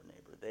do that for a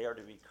neighbor. They are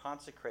to be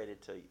consecrated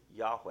to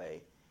Yahweh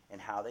in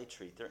how they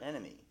treat their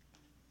enemy.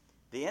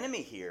 The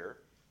enemy here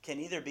can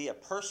either be a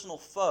personal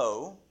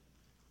foe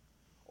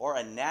or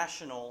a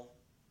national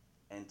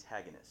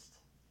antagonist.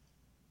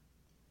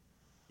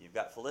 You've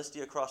got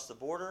Philistia across the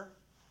border.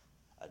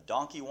 A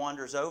donkey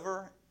wanders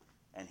over,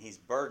 and he's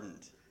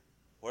burdened.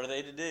 What are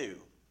they to do?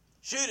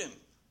 Shoot him!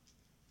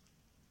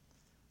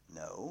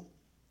 No.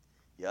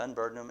 You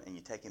unburden him and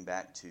you take him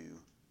back to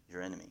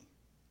your enemy,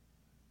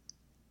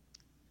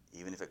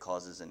 even if it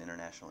causes an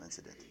international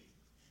incident.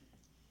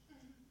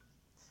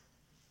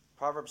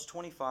 Proverbs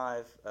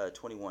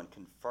 25:21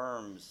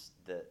 confirms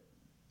that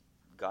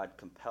God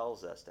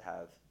compels us to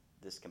have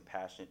this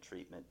compassionate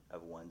treatment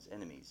of one's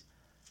enemies.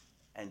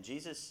 And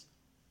Jesus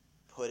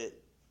put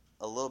it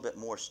a little bit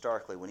more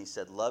starkly when he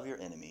said, love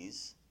your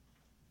enemies,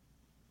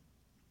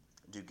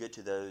 do good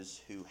to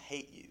those who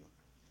hate you.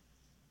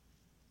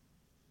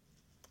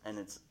 And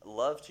it's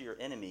love to your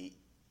enemy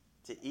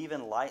to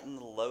even lighten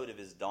the load of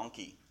his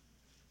donkey.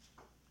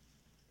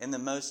 In the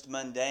most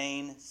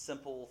mundane,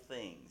 simple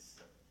things,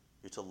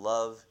 you're to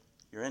love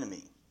your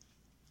enemy.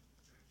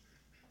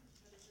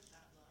 But isn't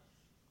that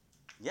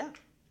love?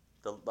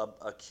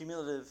 Yeah, a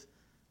cumulative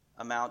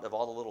amount of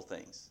all the little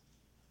things.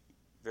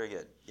 Very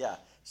good. Yeah.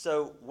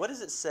 So what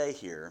does it say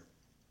here?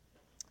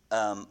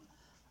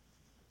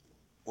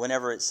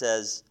 Whenever it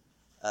says,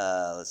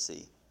 let's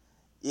see,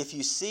 if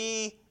you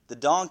see the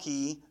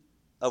donkey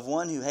of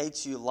one who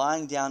hates you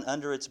lying down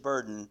under its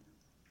burden,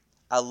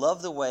 I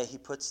love the way he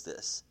puts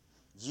this.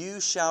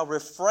 You shall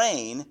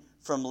refrain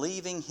from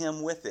leaving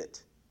him with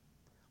it.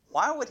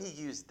 Why would he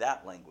use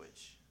that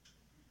language?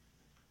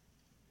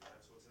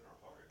 That's what's in our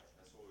heart.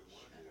 That's what we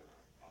want to do.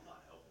 I'm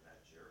not helping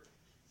that jerk.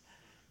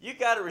 You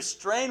got to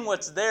restrain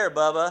what's there,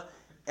 Bubba,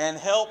 and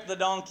help the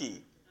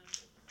donkey.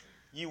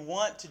 You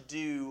want to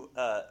do,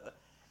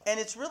 and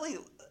it's really,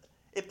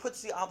 it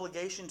puts the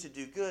obligation to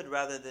do good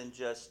rather than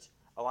just,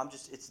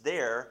 it's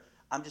there,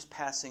 I'm just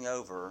passing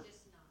over.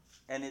 Just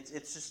not. And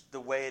it's just the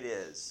way it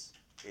is.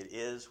 It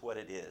is what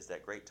it is,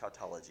 that great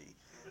tautology.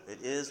 It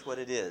is what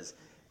it is.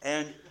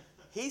 And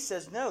he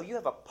says, no, you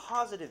have a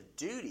positive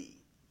duty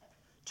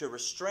to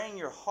restrain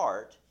your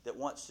heart that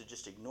wants to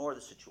just ignore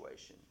the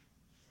situation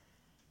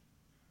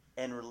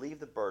and relieve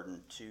the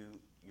burden to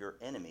your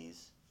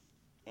enemy's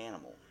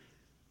animal.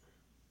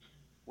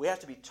 We have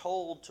to be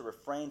told to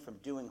refrain from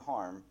doing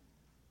harm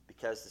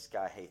because this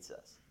guy hates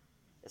us.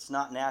 It's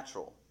not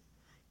natural.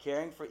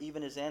 Caring for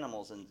even his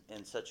animals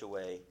in such a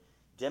way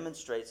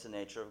demonstrates the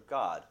nature of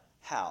God.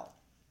 How?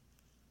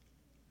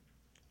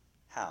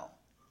 How?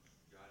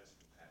 God is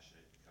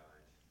compassionate and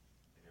kind,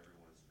 and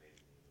everyone is made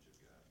in the image of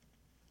God.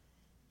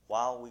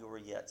 While we were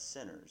yet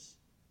sinners,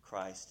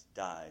 Christ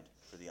died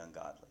for the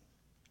ungodly.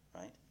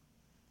 Right?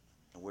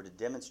 And we're to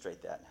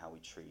demonstrate that in how we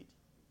treat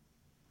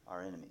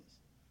our enemies.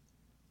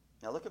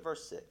 Now look at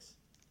verse 6.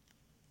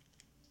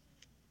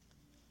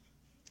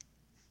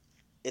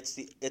 It's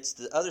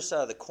the other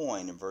side of the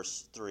coin in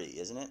verse 3,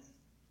 isn't it?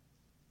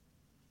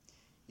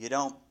 You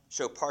don't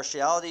show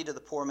partiality to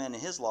the poor man in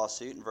his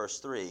lawsuit in verse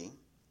 3.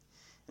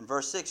 In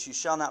verse 6, you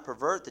shall not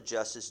pervert the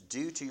justice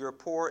due to your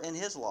poor in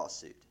his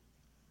lawsuit.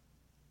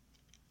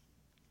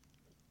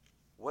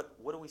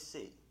 what do we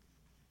see?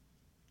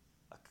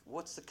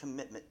 What's the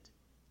commitment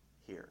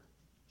here?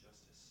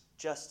 Justice.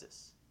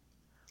 Justice.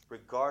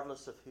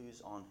 Regardless of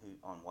who's on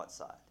what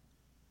side.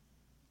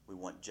 We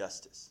want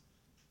justice.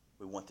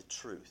 We want the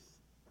truth.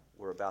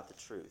 We're about the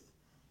truth.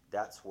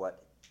 That's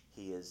what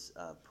he is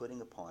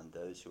putting upon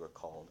those who are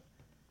called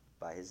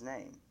by his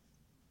name.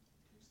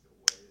 Takes the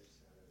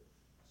what-ifs out of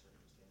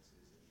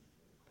circumstances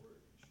in the court.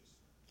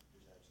 It's just,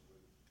 there's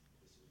absolute,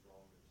 this is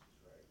wrong, this is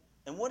right.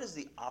 And what is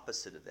the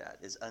opposite of that?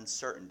 Is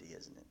uncertainty,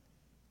 isn't it?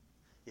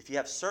 If you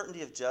have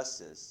certainty of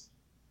justice,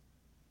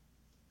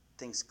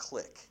 things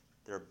click.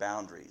 There are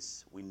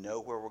boundaries. We know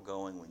where we're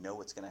going. We know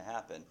what's going to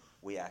happen.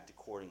 We act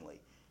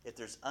accordingly. If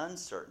there's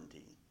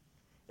uncertainty,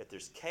 if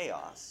there's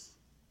chaos,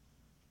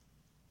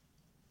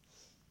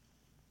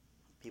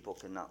 people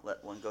cannot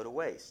let one go to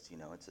waste.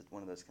 It's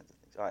one of those kinds of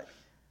things. All right.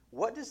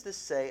 What does this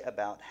say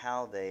about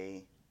how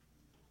they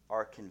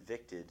are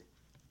convicted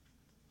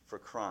for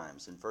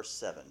crimes in verse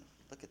 7?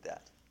 Look at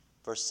that.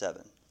 Verse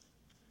 7.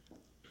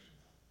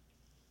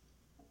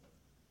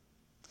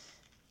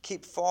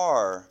 Keep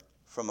far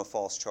from a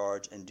false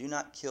charge, and do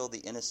not kill the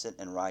innocent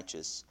and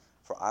righteous,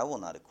 for I will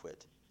not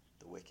acquit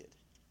the wicked.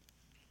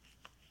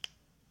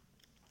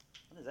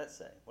 What does that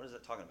say? What is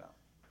that talking about?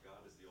 God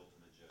is the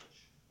ultimate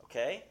judge.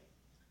 Okay?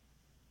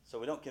 So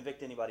we don't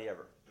convict anybody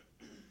ever.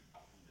 No.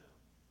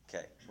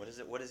 Okay.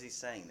 What is he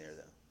saying there,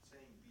 though?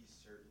 Saying be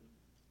certain.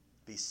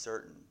 Be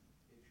certain.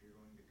 If you're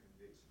going to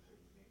convict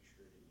somebody, make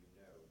sure that you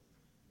know.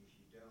 And if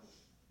you don't,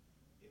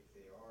 if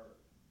they are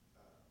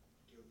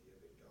guilty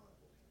of it, God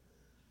will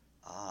handle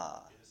it.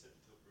 Ah. Innocent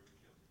until proven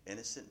guilty.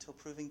 Innocent until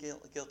proven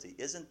guilty.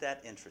 Isn't that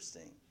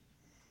interesting?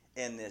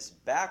 In this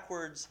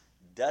backwards,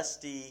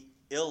 dusty,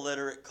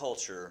 illiterate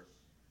culture,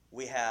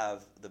 we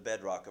have the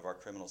bedrock of our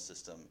criminal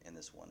system in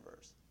this one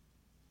verse.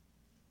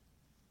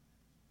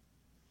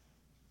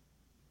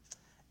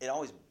 It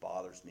always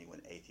bothers me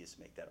when atheists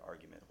make that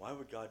argument. Why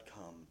would God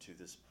come to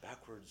this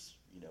backwards,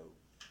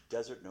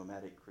 desert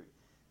nomadic creature?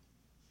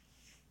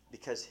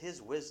 Because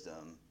his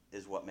wisdom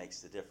is what makes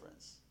the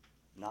difference.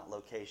 Not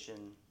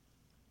location,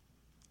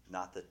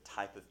 not the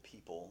type of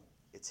people.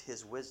 It's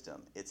his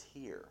wisdom. It's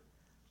here.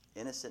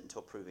 Innocent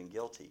until proven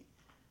guilty.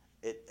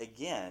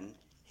 Again,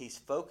 he's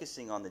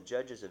focusing on the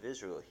judges of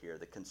Israel here.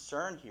 The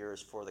concern here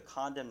is for the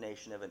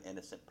condemnation of an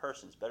innocent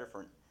person. It's better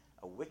for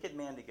a wicked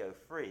man to go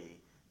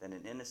free than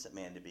an innocent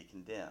man to be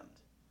condemned.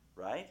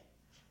 Right?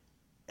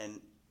 And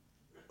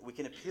we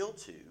can appeal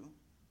to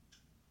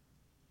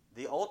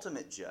the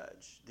ultimate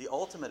judge, the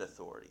ultimate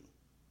authority.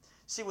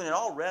 See, when it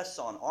all rests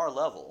on our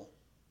level,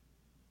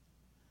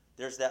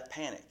 there's that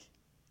panic.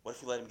 What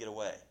if we let him get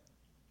away?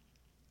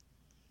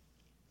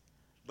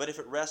 But if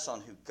it rests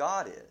on who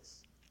God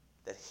is,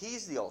 that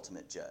he's the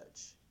ultimate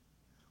judge,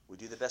 we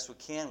do the best we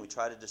can. We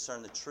try to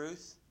discern the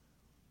truth.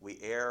 We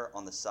err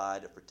on the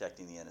side of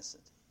protecting the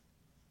innocent.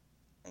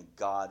 And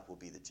God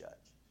will be the judge,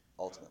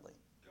 ultimately.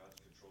 God's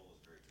control is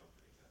very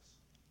comforting us.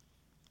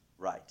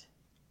 Right.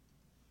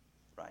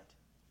 Right.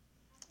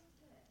 I think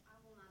that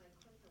I will not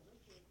acquit the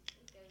wicked,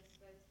 it goes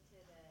both to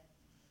the,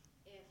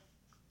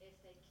 if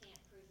they can't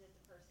prove that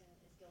the person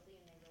is guilty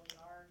and they really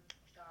are,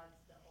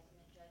 God's the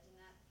ultimate judge in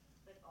that,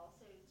 but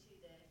also to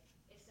the,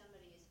 if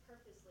somebody is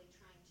purposely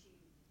trying to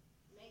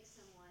make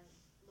someone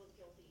look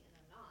guilty and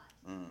they're not,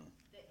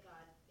 that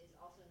God is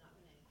also not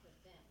going to acquit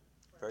them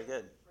for Very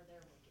their, good. for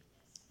their wickedness.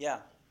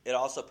 Yeah. It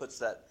also puts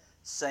that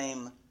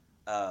same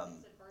It's a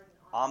burden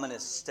on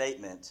ominous the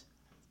statement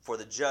for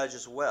the judge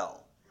as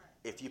well. Right.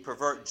 If you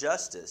pervert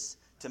justice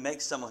to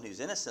make someone who's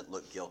innocent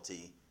look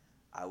guilty,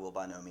 I will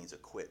by no means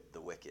acquit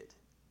the wicked.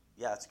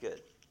 Yeah, that's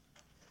good.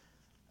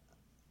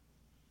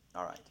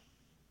 All right.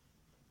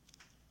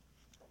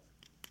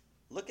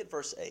 Look at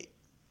verse 8.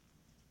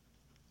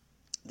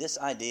 This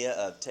idea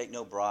of take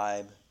no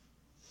bribe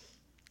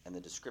and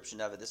the description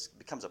of it, this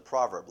becomes a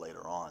proverb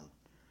later on.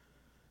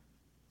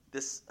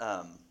 This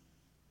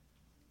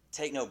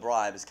take no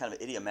bribe is kind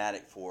of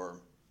idiomatic for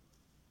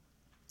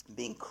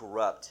being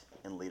corrupt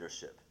in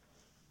leadership,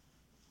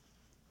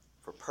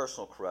 for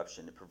personal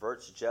corruption. It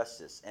perverts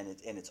justice, and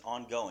it's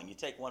ongoing. You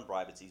take one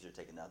bribe, it's easier to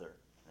take another,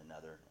 and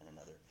another, and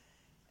another,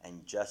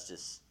 and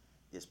justice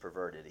is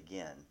perverted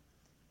again.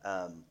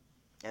 And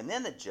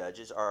then the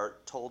judges are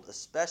told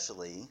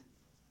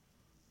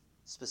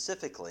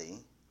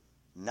specifically,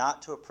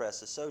 not to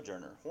oppress a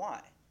sojourner.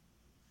 Why?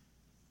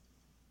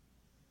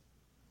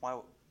 Why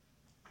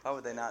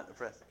would they not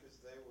oppress? Because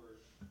they were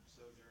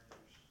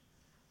sojourners.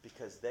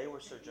 Because they were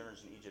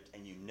sojourners in Egypt,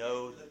 and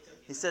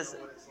he says, Know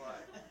what it's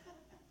like.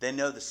 they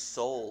know the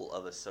soul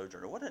of a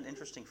sojourner. What an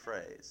interesting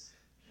phrase.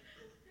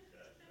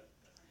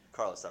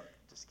 Carlos, I'm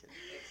just kidding.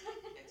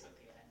 It's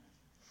okay, I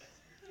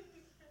know.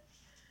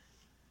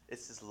 It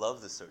says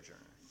love the sojourner.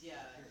 Yeah.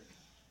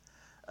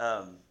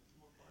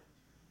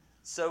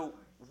 So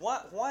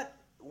what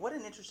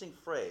an interesting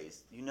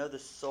phrase. You know the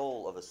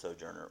soul of a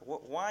sojourner.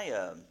 Why?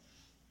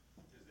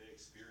 Because they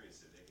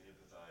experience it, they can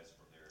empathize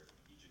from their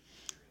Egypt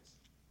experience.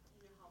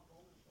 You know how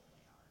vulnerable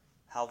they are.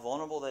 How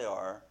vulnerable they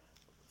are.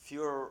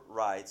 Fewer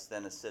rights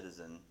than a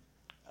citizen.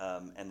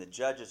 And the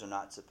judges are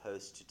not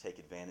supposed to take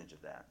advantage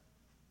of that.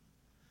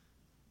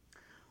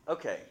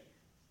 Okay.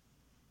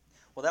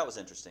 Well, that was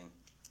interesting.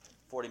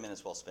 40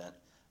 minutes well spent.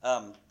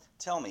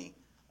 Tell me,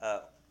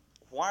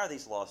 why are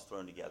these laws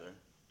thrown together?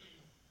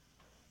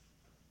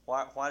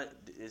 Why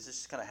is this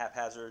just kind of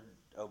haphazard?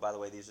 Oh, by the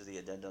way, these are the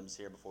addendums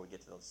here before we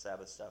get to the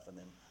Sabbath stuff, and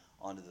then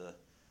on to the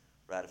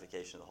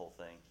ratification of the whole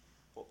thing.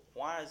 Well,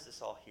 why is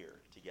this all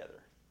here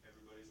together?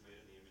 Everybody's made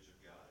in the image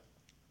of God.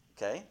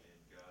 Okay.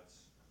 And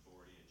God's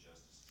authority and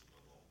justice is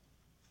above all.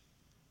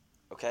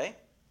 Okay.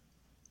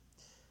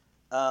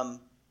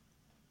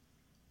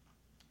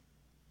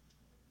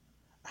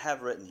 I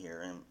have written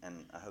here,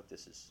 and I hope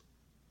this is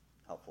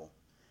helpful.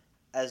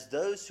 As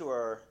those who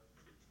are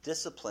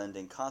disciplined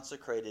and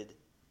consecrated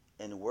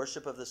in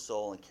worship of the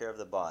soul and care of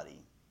the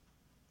body,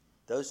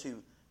 those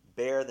who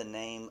bear the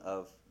name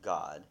of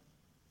God,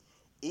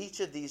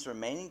 each of these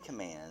remaining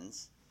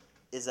commands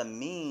is a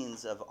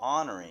means of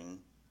honoring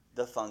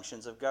the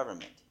functions of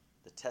government,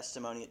 the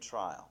testimony at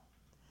trial,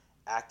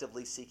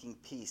 actively seeking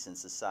peace in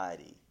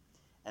society,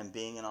 and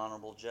being an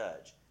honorable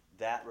judge.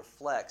 That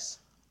reflects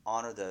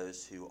honor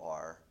those who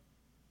are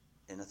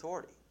in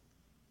authority.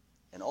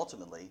 And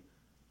ultimately,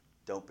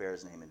 don't bear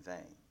his name in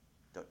vain.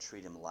 Don't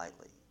treat him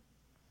lightly.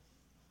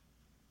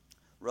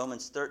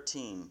 Romans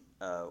 13,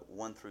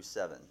 1 through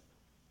 7.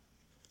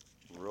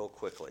 Real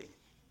quickly.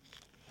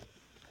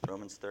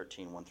 Romans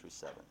 13, 1 through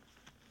 7.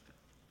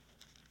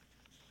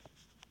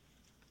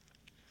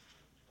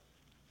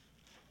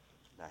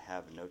 I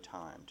have no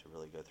time to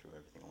really go through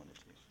everything I wanted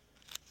to.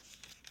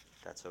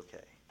 That's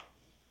okay.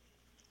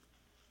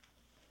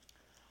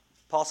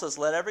 Paul says,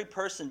 let every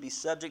person be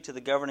subject to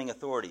the governing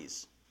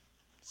authorities.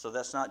 So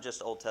that's not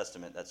just Old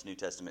Testament, that's New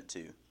Testament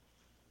too.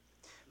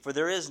 For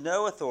there is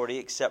no authority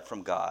except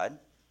from God,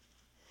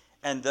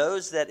 and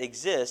those that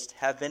exist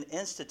have been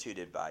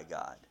instituted by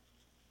God.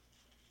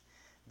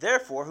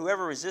 Therefore,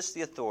 whoever resists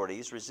the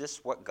authorities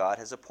resists what God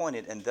has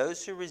appointed, and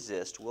those who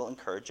resist will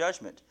incur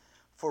judgment.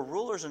 For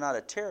rulers are not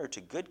a terror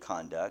to good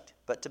conduct,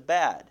 but to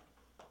bad.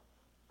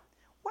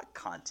 What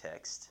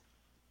context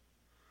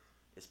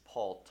is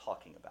Paul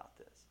talking about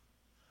this?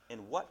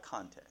 In what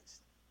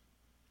context?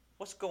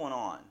 What's going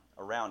on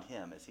around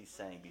him as he's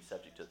saying be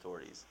subject to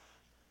authorities?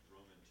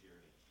 Roman tyranny.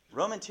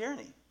 Roman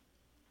tyranny.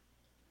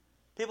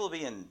 People are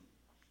being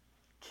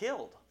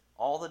killed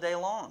all the day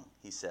long,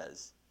 he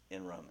says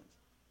in Romans.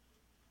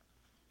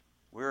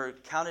 We're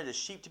counted as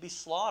sheep to be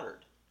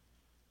slaughtered.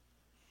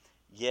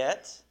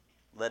 Yet,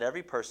 let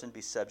every person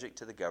be subject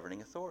to the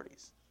governing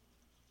authorities.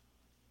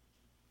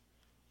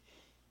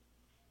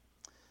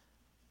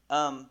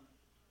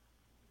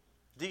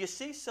 Do you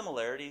see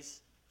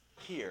similarities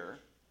here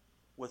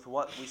with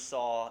what we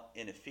saw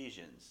in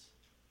Ephesians?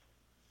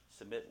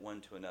 Submit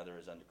one to another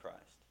as unto Christ.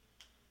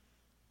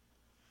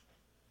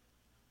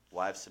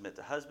 Wives, submit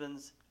to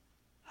husbands.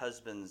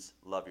 Husbands,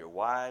 love your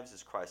wives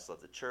as Christ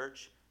loved the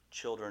church.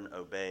 Children,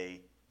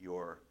 obey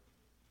your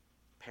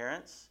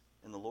parents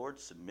in the Lord.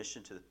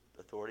 Submission to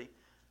authority.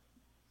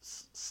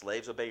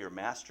 Slaves, obey your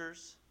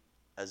masters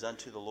as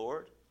unto the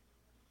Lord.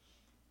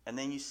 And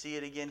then you see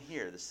it again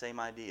here, the same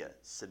idea.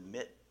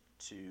 Submit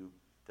to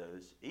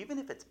those, even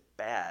if it's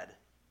bad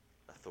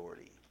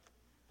authority.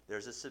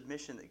 There's a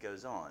submission that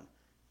goes on.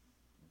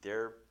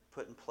 They're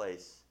put in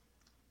place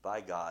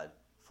by God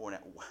for now.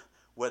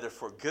 Whether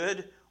for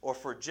good or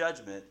for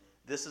judgment,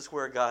 this is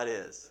where God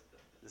is.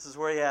 This is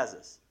where he has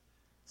us.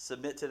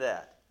 Submit to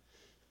that.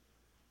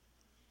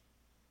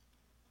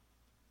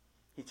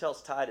 He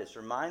tells Titus,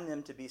 remind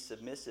them to be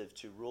submissive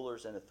to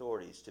rulers and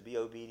authorities, to be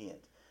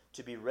obedient,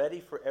 to be ready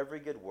for every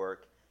good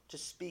work, to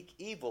speak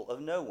evil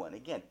of no one.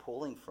 Again,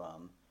 pulling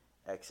from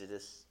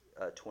Exodus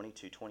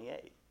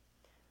 22:28.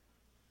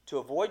 To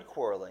avoid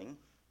quarreling,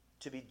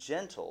 to be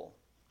gentle,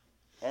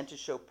 and to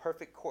show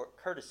perfect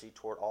courtesy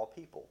toward all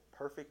people.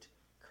 Perfect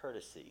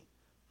courtesy.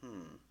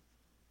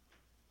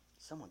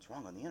 Someone's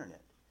wrong on the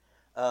internet.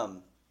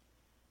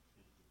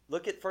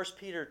 Look at 1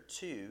 Peter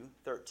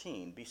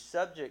 2:13. Be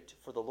subject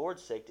for the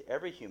Lord's sake to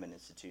every human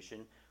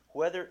institution,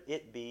 whether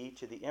it be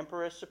to the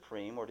emperor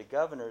supreme or to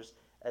governors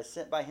as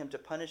sent by him to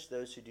punish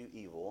those who do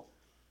evil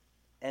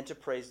and to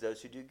praise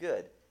those who do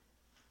good.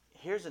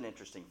 Here's an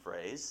interesting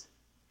phrase.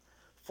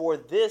 For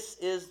this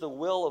is the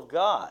will of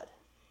God,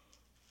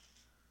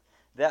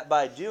 that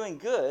by doing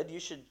good you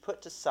should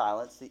put to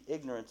silence the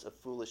ignorance of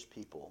foolish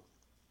people.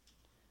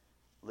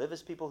 Live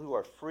as people who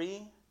are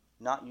free,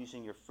 not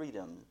using your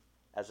freedom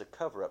as a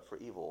cover-up for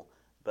evil,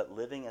 but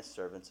living as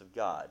servants of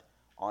God.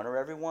 Honor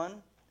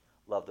everyone,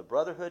 love the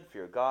brotherhood,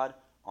 fear God,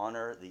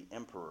 honor the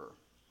emperor.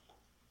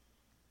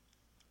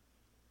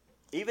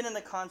 Even in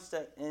the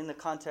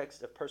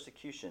context of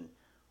persecution,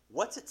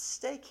 what's at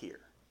stake here?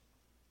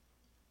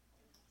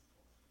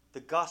 The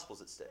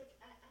gospel's at stake.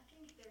 But I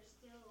think there's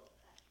still,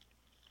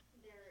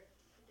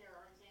 there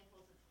are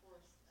examples, of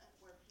course,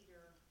 where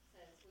Peter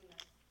says we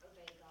must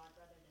obey God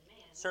rather than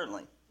man.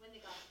 Certainly. When the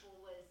gospel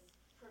was,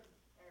 or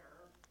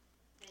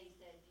they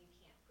said you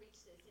can't preach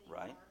this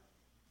anymore. Right.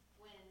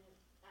 When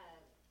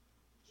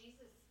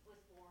Jesus was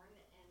born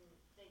and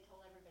they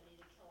told everybody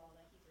to kill all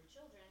the Hebrew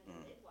children,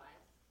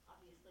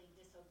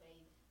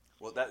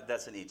 Well,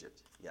 that's in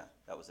Egypt. Yeah,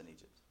 that was in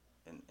Egypt,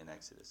 in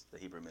Exodus. The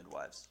Hebrew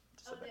midwives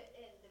Oh, disobeyed.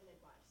 in the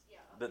midwives,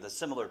 yeah. But Okay. the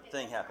similar Okay,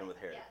 thing that's happened right.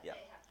 with Herod. Yeah.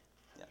 It happened.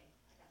 Yeah. Okay,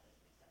 I got those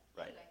mixed up.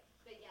 Right. Anyway,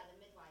 but yeah, the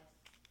midwives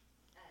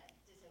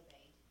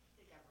disobeyed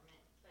the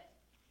government. But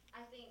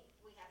I think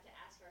we have to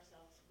ask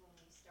ourselves when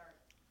we start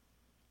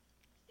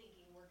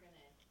thinking we're going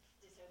to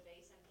disobey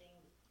something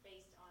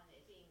based on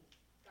it being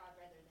God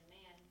rather than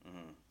man,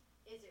 Mm-hmm.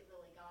 is it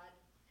really God?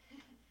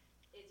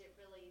 Is it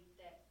really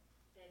that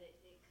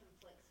it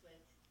conflicts with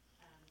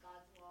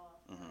God's law,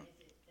 Mhm. or is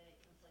it that it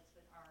conflicts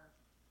with our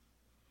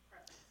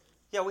preferences?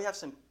 Yeah, we have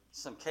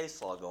some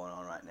case law going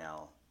on right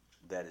now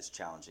that is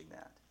challenging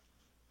that.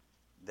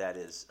 That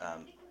is, And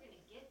I think we're going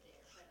to get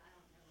there, but I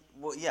don't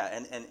know. well, yeah,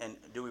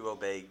 and do we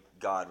obey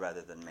God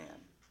rather than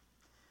man?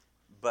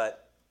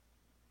 But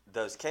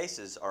those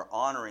cases are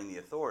honoring the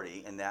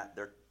authority in that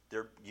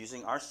they're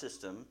using our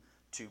system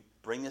to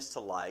bring this to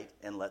light,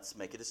 and let's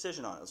make a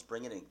decision on it. Let's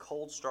bring it in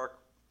cold, stark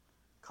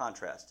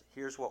contrast.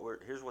 Here's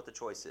what the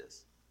choice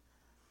is.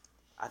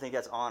 I think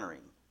that's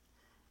honoring.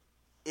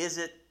 Is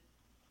it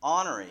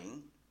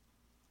honoring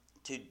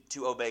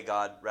to obey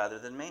God rather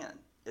than man?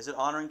 Is it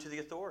honoring to the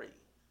authority?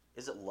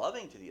 Is it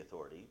loving to the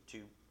authority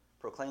to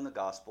proclaim the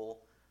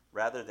gospel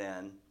rather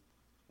than,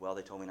 well,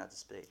 they told me not to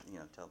speak.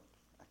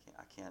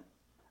 I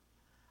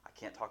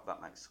can't talk about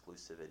my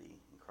exclusivity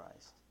in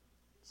Christ.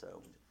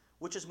 So,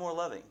 which is more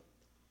loving?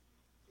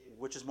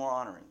 Which is more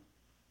honoring?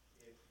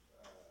 If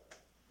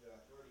the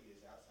authority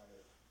is outside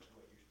of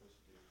what you're supposed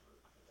to do for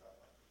God,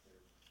 like if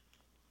they're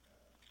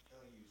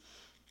telling you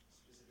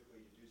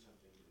specifically to do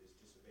something that is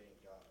disobeying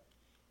God,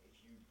 if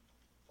you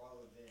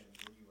follow them,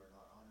 then you are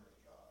not honoring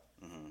God.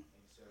 Mm-hmm.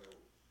 And so,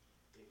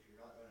 if you're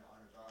not going to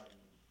honor God,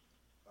 then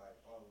by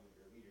following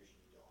your leaders,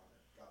 you need to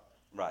honor God.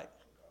 Right.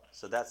 Follow God.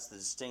 So that's the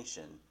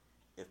distinction.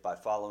 If by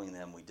following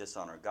them we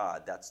dishonor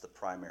God, that's the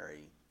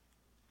primary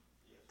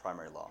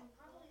law. And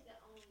probably the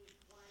only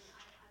one,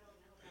 I don't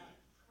know about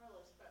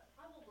Carlos, but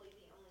probably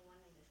the only one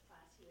in this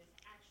class who has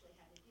actually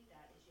had to do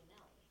that is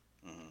Yaneli,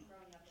 Mm-hmm.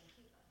 growing up in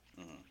Cuba.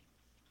 Mm-hmm.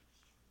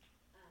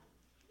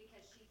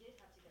 Because she did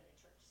have to go to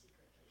church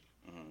secretly.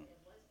 Mm-hmm. It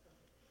was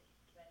prohibited.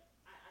 But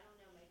I don't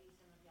know, maybe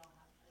some of y'all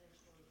have other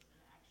stories of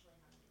actually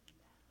having to do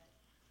that. But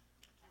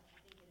I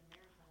think in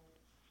America,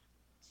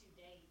 to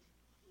date,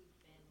 we've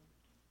been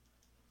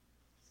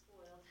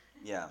spoiled.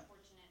 Yeah.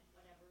 Fortunate,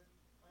 whatever,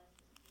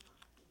 blessed to not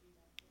have to do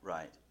that.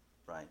 Right.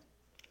 Right.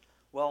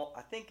 Well,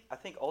 I think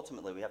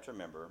ultimately we have to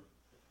remember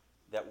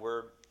that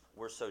we're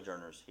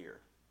sojourners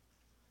here.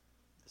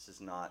 This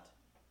is not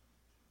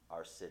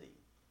our city.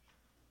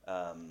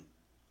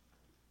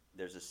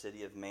 There's a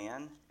city of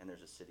man and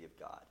there's a city of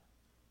God,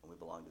 and we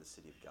belong to the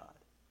city of God.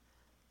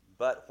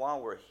 But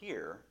while we're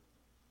here,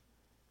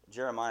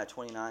 Jeremiah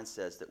 29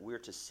 says that we're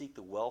to seek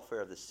the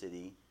welfare of the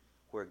city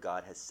where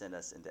God has sent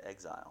us into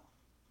exile,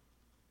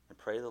 and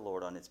pray to the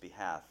Lord on its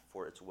behalf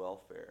for its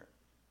welfare,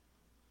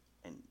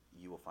 and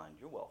you will find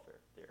your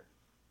welfare there.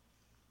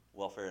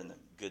 Welfare in the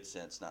good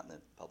sense, not in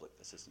the public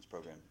assistance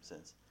program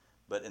sense,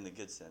 but in the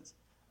good sense.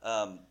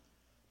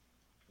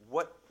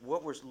 What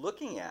we're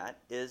looking at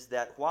is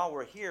that while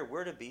we're here,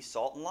 we're to be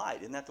salt and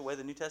light. Isn't that the way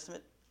the New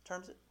Testament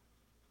terms it?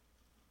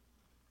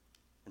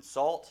 And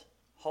salt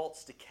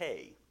halts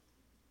decay.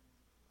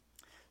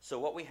 So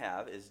what we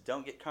have is,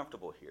 don't get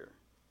comfortable here,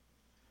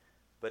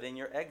 but in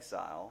your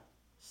exile,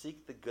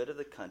 seek the good of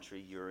the country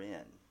you're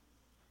in.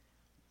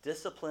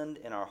 Disciplined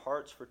in our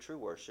hearts for true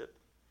worship,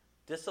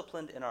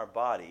 disciplined in our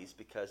bodies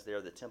because they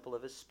are the temple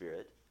of His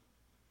Spirit.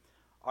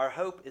 Our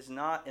hope is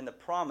not in the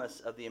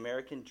promise of the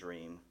American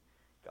dream,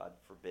 God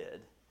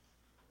forbid.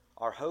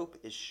 Our hope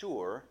is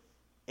sure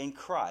in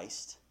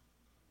Christ.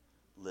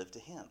 Live to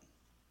Him.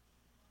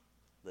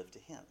 Live to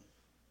Him.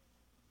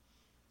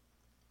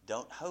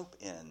 Don't hope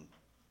in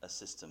a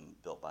system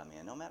built by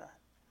man. No matter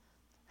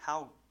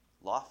how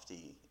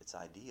lofty its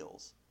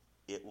ideals,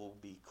 it will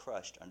be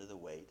crushed under the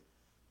weight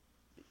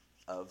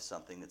of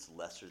something that's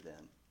lesser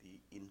than the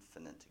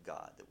infinite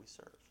God that we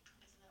serve.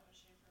 Isn't that what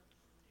Schaefer was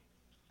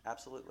alluding to?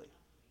 Absolutely.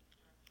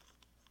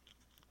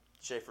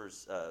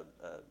 Schaeffer's,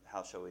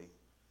 how shall we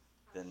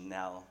then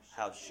now,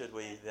 how should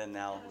we then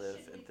now live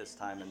at this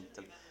time? And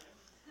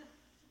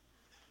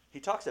he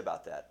talks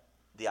about that.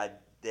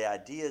 The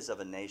ideas of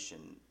a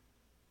nation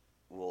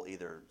will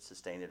either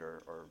sustain it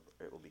or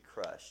it will be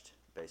crushed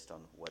based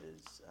on what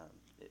is,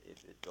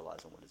 if it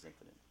relies on what is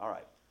infinite. All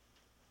right.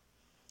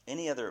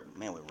 Any other,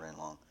 man, we ran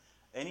long.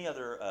 Any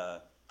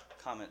other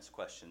comments,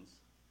 questions?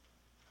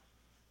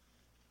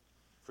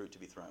 Fruit to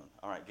be thrown.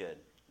 All right, good.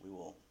 We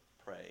will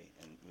pray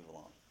and move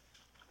along.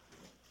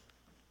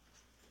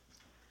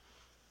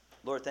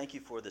 Lord, thank you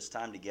for this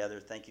time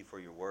together. Thank you for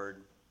your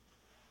word.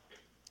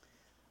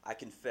 I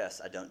confess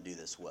I don't do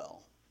this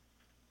well.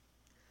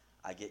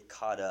 I get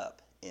caught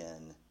up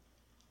in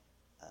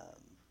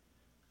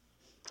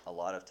a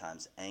lot of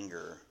times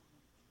anger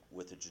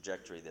with the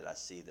trajectory that I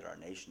see that our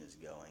nation is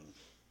going,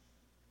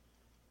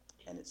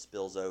 and it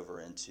spills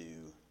over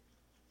into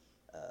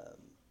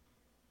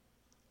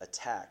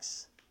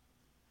attacks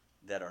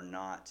that are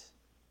not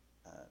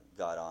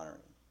God-honoring.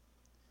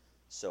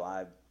 so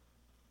I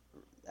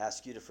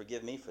ask you to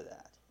forgive me for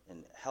that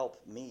and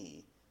help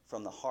me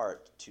from the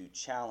heart to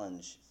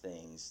challenge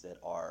things that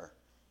are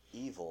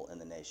evil in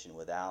the nation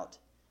without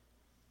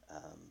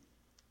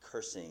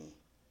cursing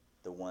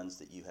the ones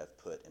that you have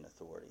put in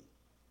authority.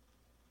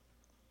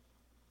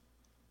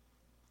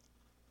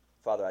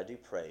 Father, I do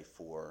pray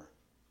for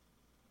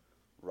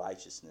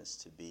righteousness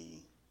to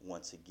be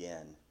once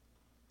again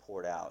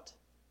poured out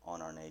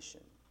on our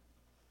nation,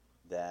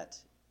 that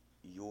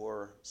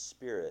your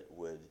Spirit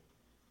would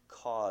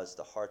cause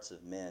the hearts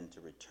of men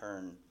to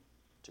return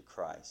to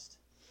Christ,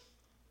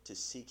 to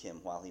seek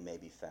him while he may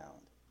be found.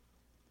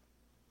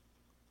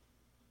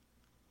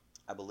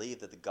 I believe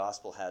that the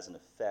gospel has an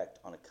effect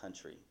on a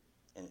country,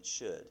 and it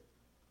should,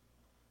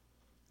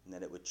 and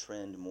that it would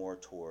trend more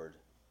toward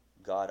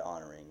God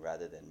honoring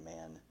rather than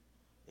man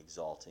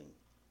exalting.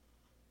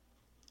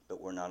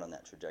 But we're not on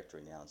that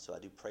trajectory now, and so I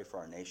do pray for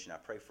our nation. I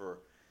pray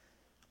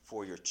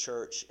for your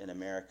church in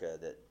America,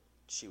 that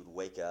she would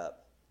wake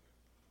up,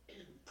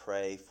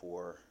 pray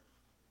for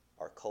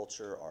our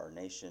culture, our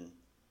nation,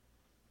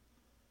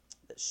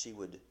 that she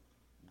would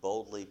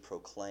boldly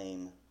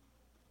proclaim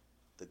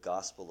the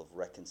gospel of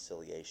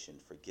reconciliation,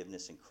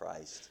 forgiveness in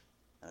Christ,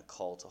 and a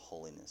call to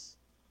holiness.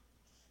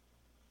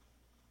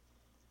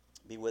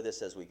 Be with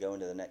us as we go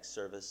into the next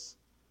service.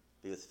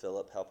 Be with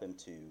Philip. Help him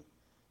to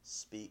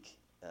speak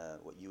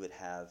what you would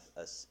have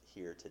us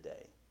hear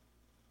today.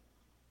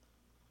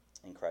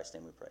 In Christ's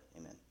name we pray.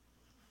 Amen.